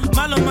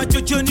 má lọ ma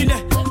jojo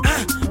onílẹ̀,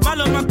 má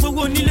lọ ma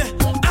gbowó onílẹ̀,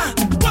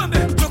 wọ́n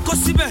joko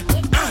síbẹ̀,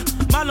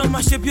 má lọ ma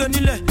ṣe bí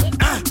onílẹ̀,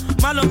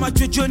 má lọ ma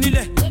jojo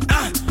onílẹ̀,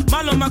 má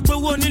lọ ma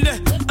gbowó onílẹ̀,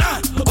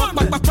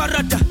 ọ̀pàpà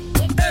parada,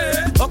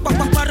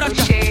 ọ̀pàpà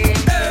parada,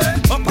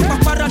 ọ̀pàpà.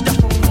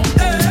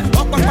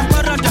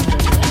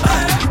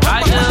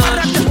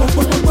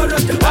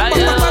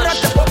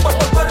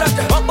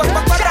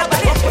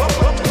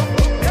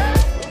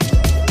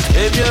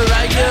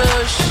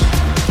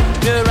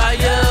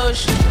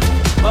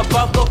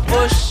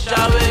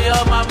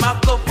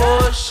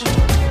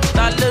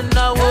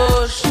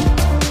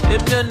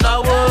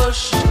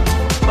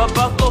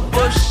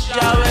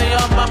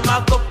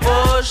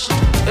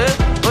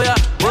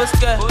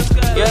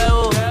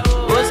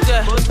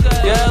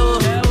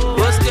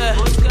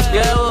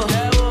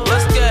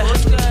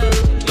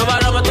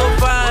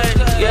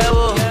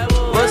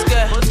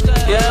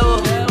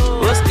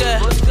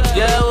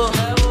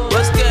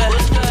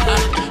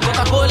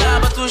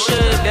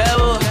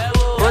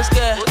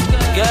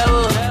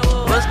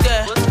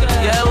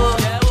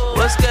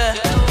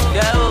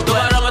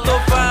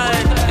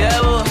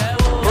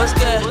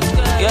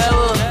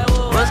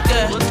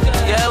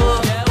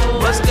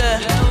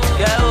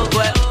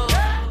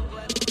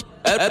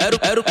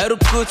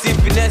 Kuti,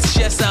 finesse,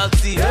 chest out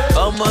tea.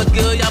 Oh my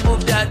girl, you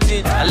move that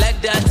thing. I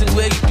like that thing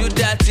where you do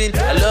that thing.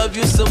 I love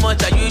you so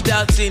much, are you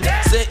doubting?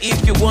 Say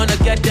if you wanna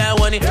get down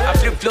on it. I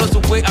flip flows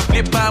away, I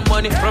flip my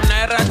money. From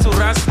Naira to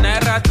Rans,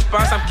 Naira to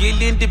Pounds. I'm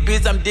killing the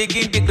beats, I'm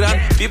digging the ground.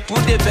 People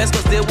they best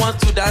cause they want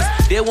to dance.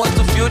 They want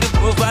to feel the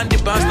groove and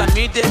the bounce. And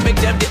me they make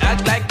them, they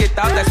act like it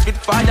out. I spit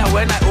fire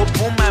when I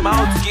open my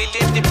mouth.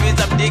 Killing the beats,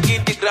 I'm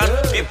digging the ground.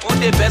 People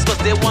they best cause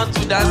they want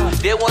to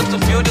dance. They want to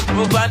feel the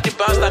groove and the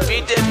bounce. And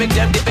me they make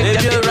them, they make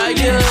them. You're right,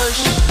 you're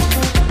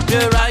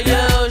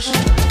right,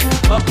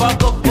 Papa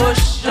go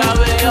push,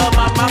 away your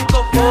mama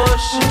go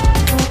push.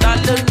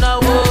 Darling no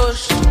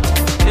wash,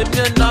 if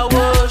you no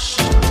wash.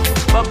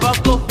 Papa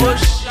go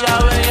push,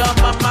 away your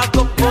mama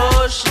go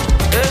push.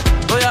 Eh,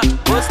 oh yeah,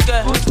 what's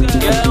that?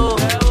 Yeah, oh,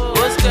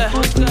 what's that?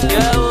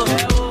 Yeah, oh,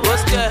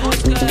 what's that?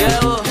 Yeah,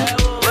 oh,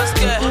 what's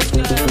that?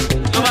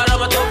 No matter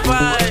what you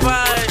find.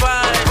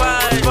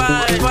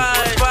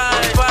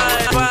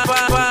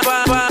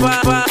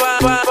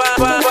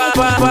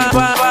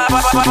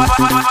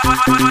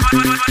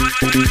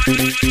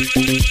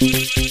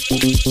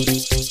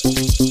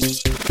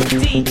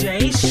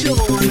 DJ Sean,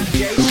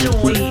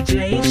 DJ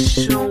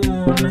Sean.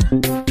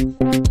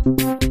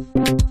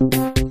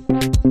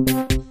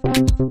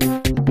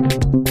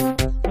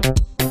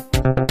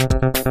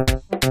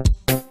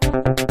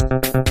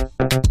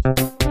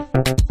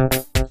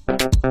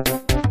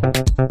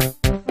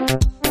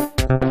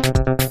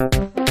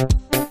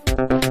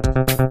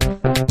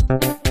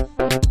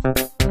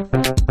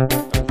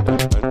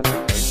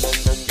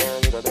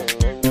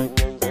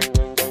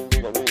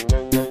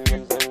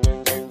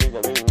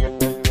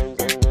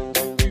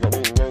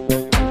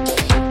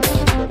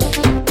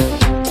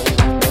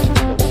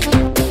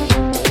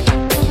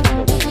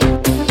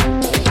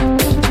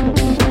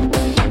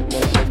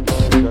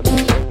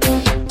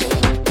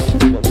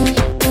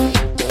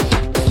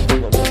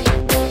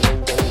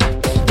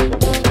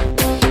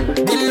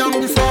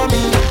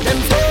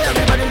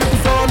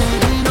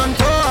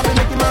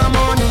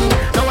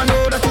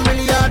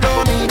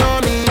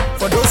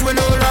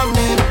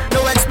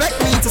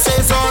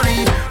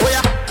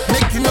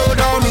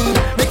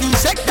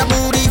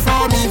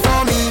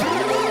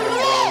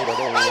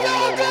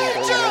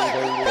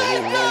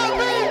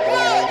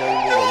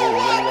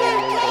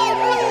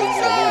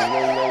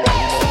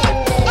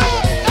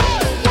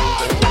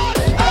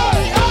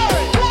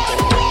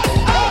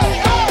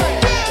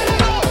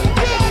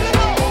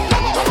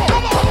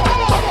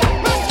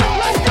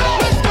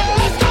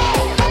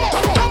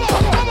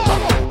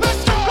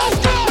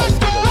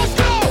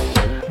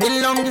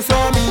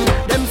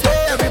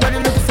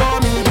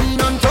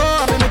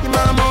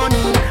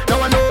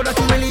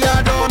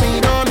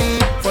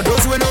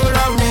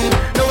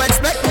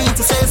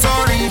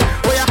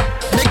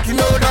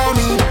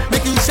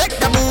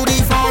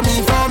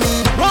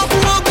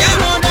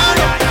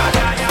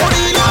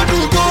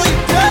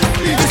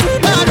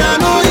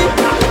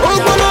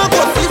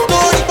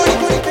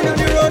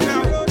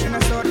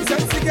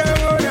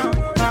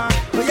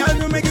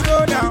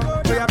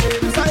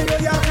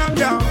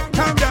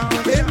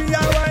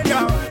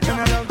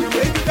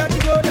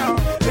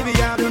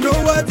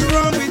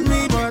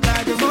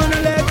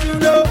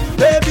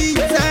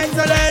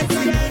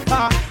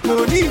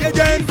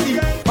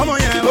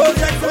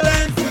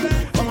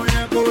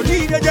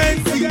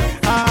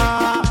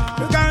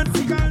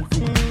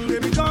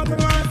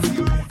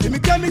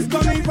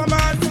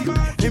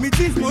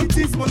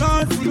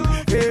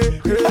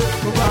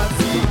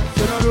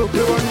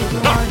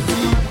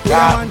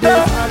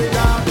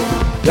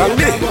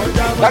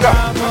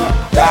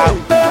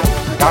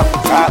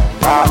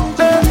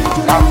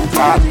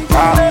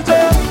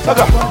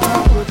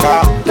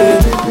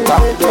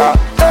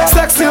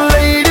 Sexy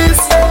ladies,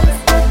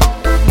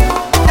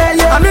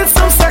 I need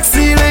some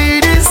sexy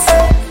ladies.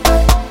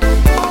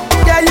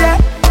 Yeah, yeah,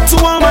 to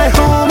all my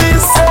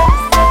homies.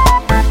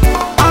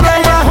 And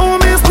all my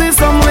homies need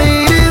some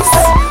ladies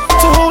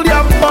to hold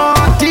your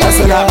body.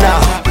 Listen up now.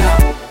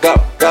 Go,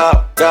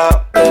 go, go.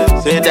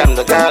 See them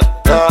the girl,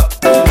 go.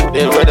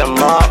 They with them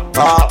up,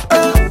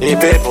 the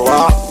people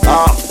up.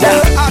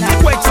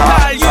 Quick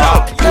style, you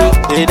know.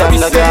 See them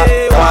the girl,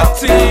 go.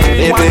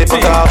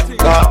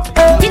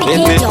 The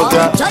people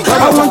go. I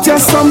want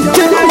just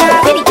something,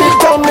 baby,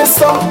 tell me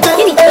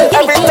something.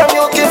 Every time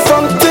you give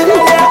something,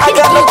 I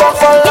got no time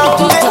for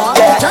long.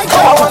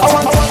 I want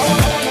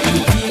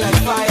feel like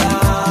fire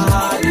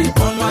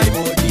on my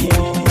body.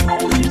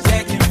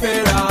 Taking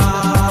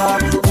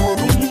Ferrari,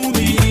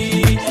 we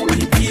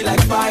feel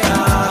like fire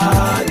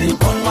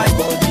on my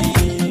body.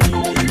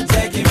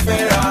 Taking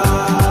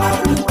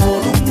Ferrari,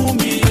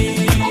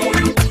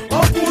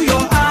 open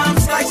your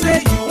arms like say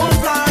you won't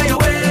fly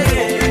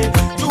away.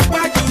 To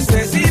what you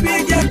say, see me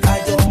get I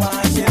don't mind.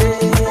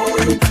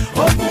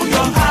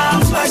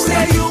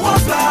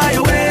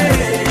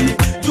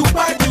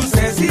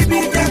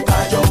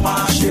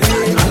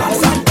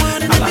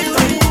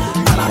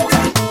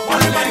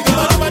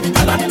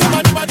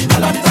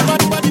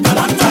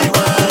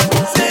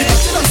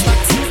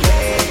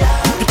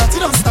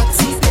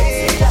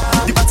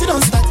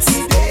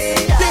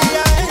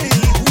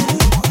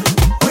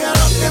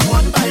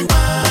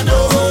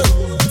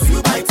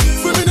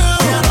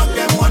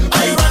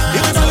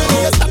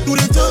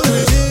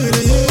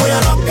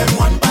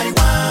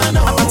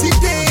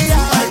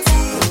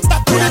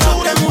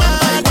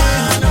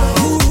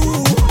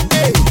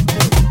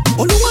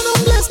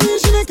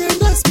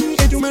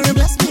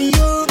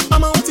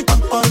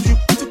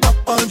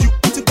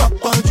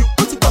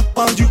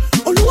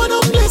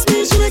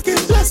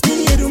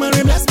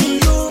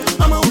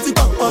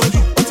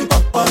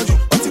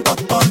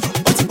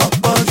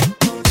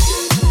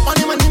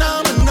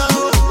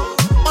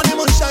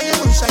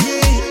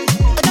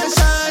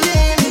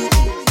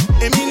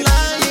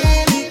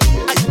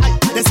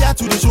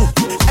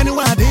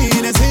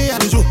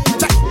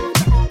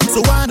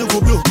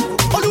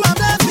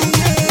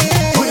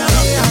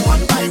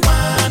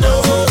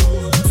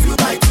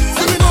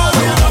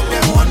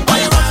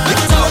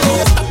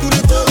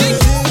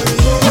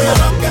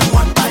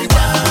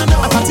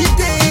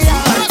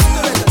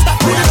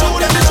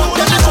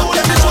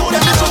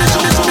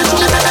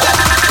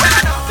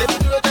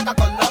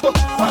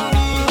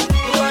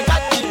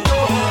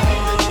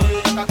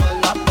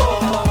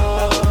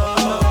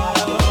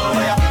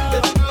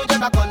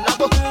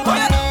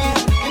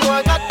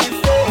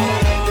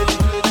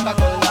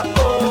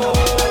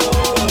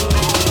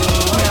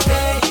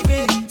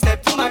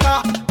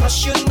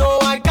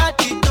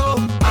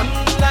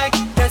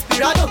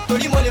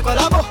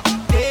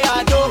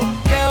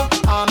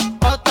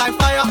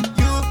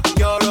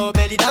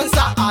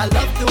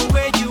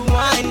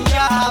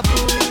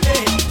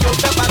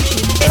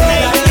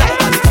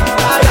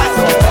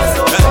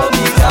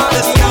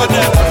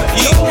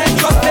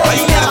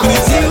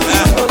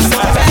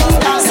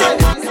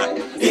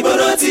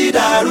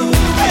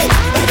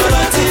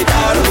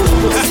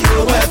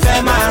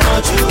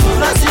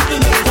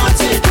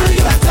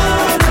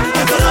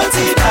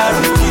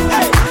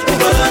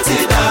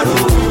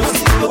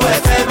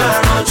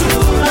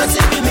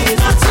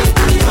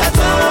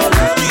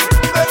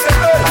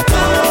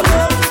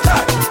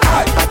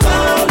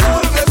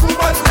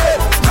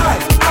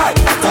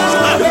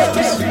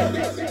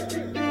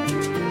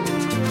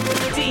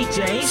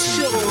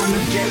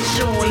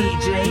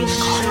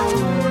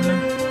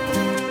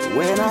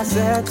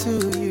 said to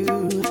you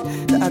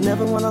that I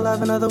never wanna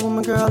love another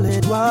woman, girl,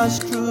 it was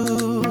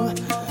true.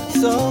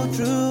 So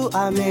true,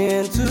 I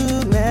meant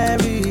to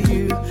marry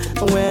you.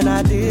 But when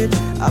I did,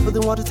 I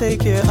wouldn't want to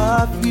take care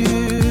of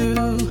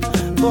you.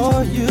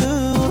 For you,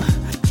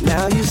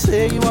 now you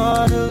say you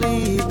wanna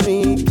leave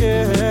me,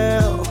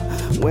 girl.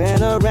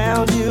 When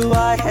around you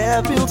I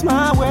have built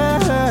my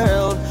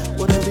world.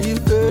 Whatever you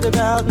heard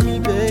about me,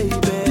 baby,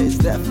 it's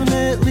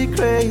definitely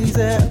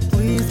crazy.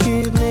 Please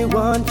give me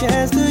one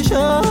chance to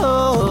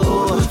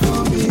show.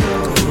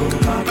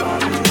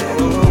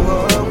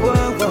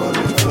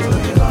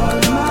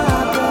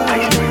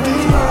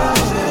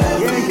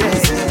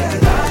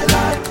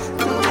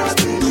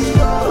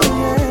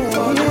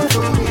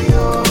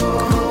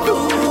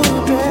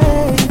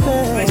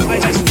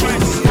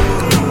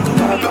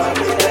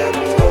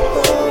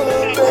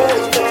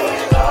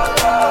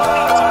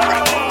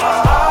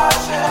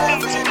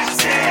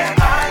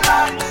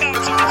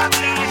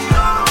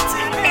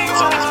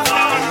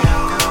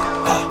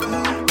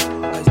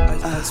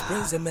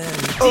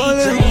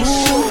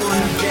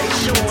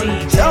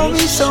 Tell me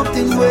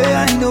something where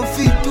I know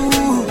fit to.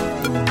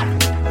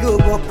 Yo,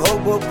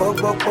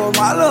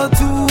 my love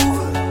too.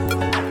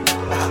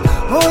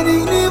 Money,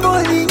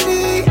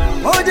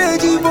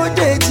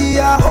 Modeji,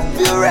 I hope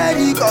you're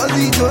ready, cause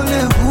it's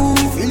only who.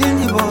 Feeling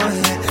the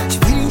boy, she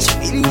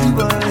feeling the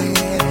boy.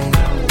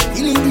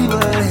 Feeling the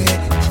boy,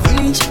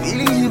 she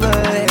feeling the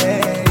boy.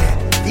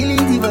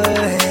 Feeling the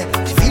boy,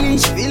 she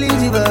feeling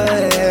the boy.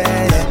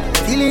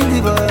 Feeling the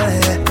boy,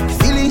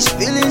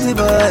 feeling the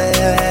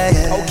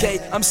boy. Okay,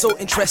 I'm so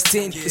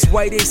interesting. It's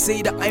why they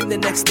say that I'm the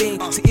next thing.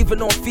 See,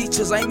 even on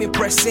features, I'm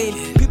impressing.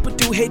 People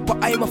do hate, but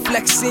I'm a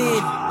flexing.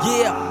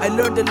 Yeah, I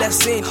learned a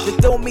lesson. They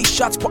throw me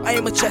shots, but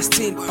I'm a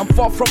chesting. I'm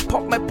far from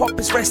pop, my pop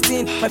is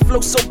resting. My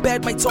flow so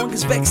bad, my tongue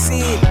is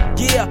vexing.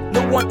 Yeah,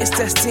 no one is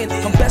testing.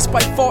 I'm best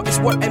by far, is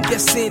what I'm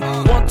guessing.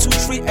 1, 2,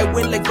 3, I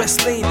win like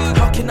wrestling.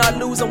 How can I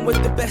lose? I'm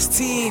with the best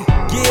team.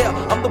 Yeah,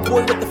 I'm the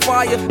boy with the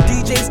fire.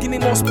 DJs give me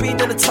more speed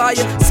than a tire.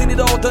 Seen it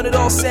all, done it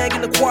all, sang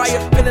in the choir.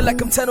 Feeling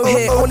like I'm 10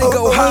 here, only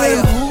go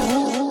higher.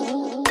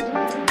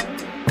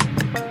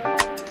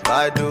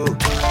 I do.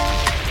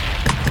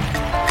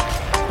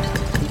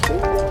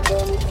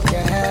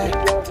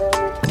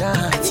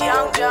 It's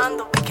Young John,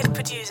 the wicked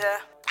producer.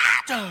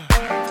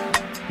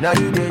 Now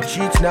you dey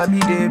cheat, now me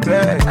dey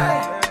beg.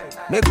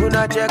 Make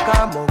una check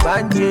out my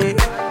banje.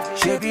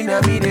 Shaving now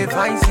me dey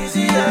find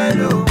CC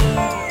yellow.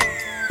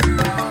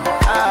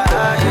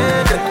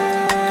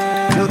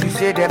 No be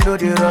say them no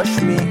dey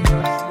rush me.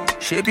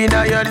 Shaving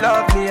now you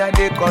love me and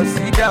they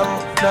consider.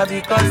 Now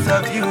because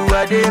of you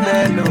I dey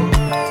mellow.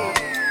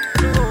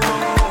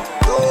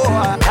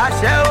 I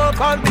shall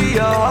come be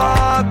your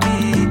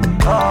hobby.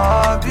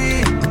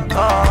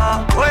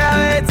 Oh yeah,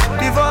 wait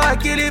before I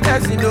kill the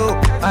person, no,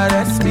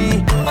 arrest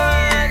me.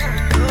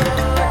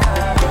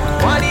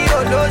 Money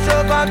or no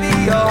show come be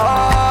your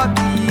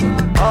hobby.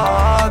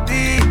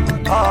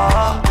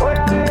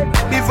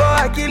 Before I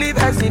kill the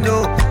person,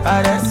 no,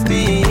 arrest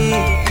me.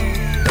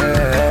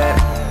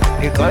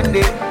 They gon'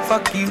 dey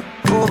fuck you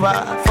over,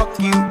 fuck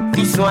you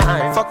this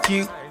one, fuck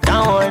you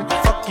that one,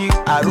 fuck you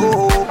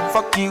Aro,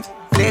 fuck you.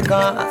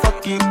 Legon,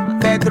 fuck you,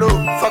 Pedro,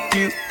 fuck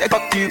you,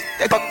 fuck you,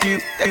 fuck you, fuck you,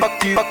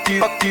 fuck you,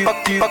 fuck you,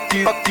 fuck you, fuck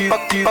you, fuck you,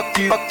 fuck you, fuck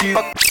you, fuck you.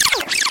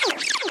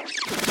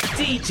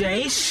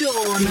 DJ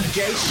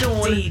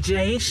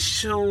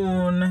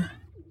Sean.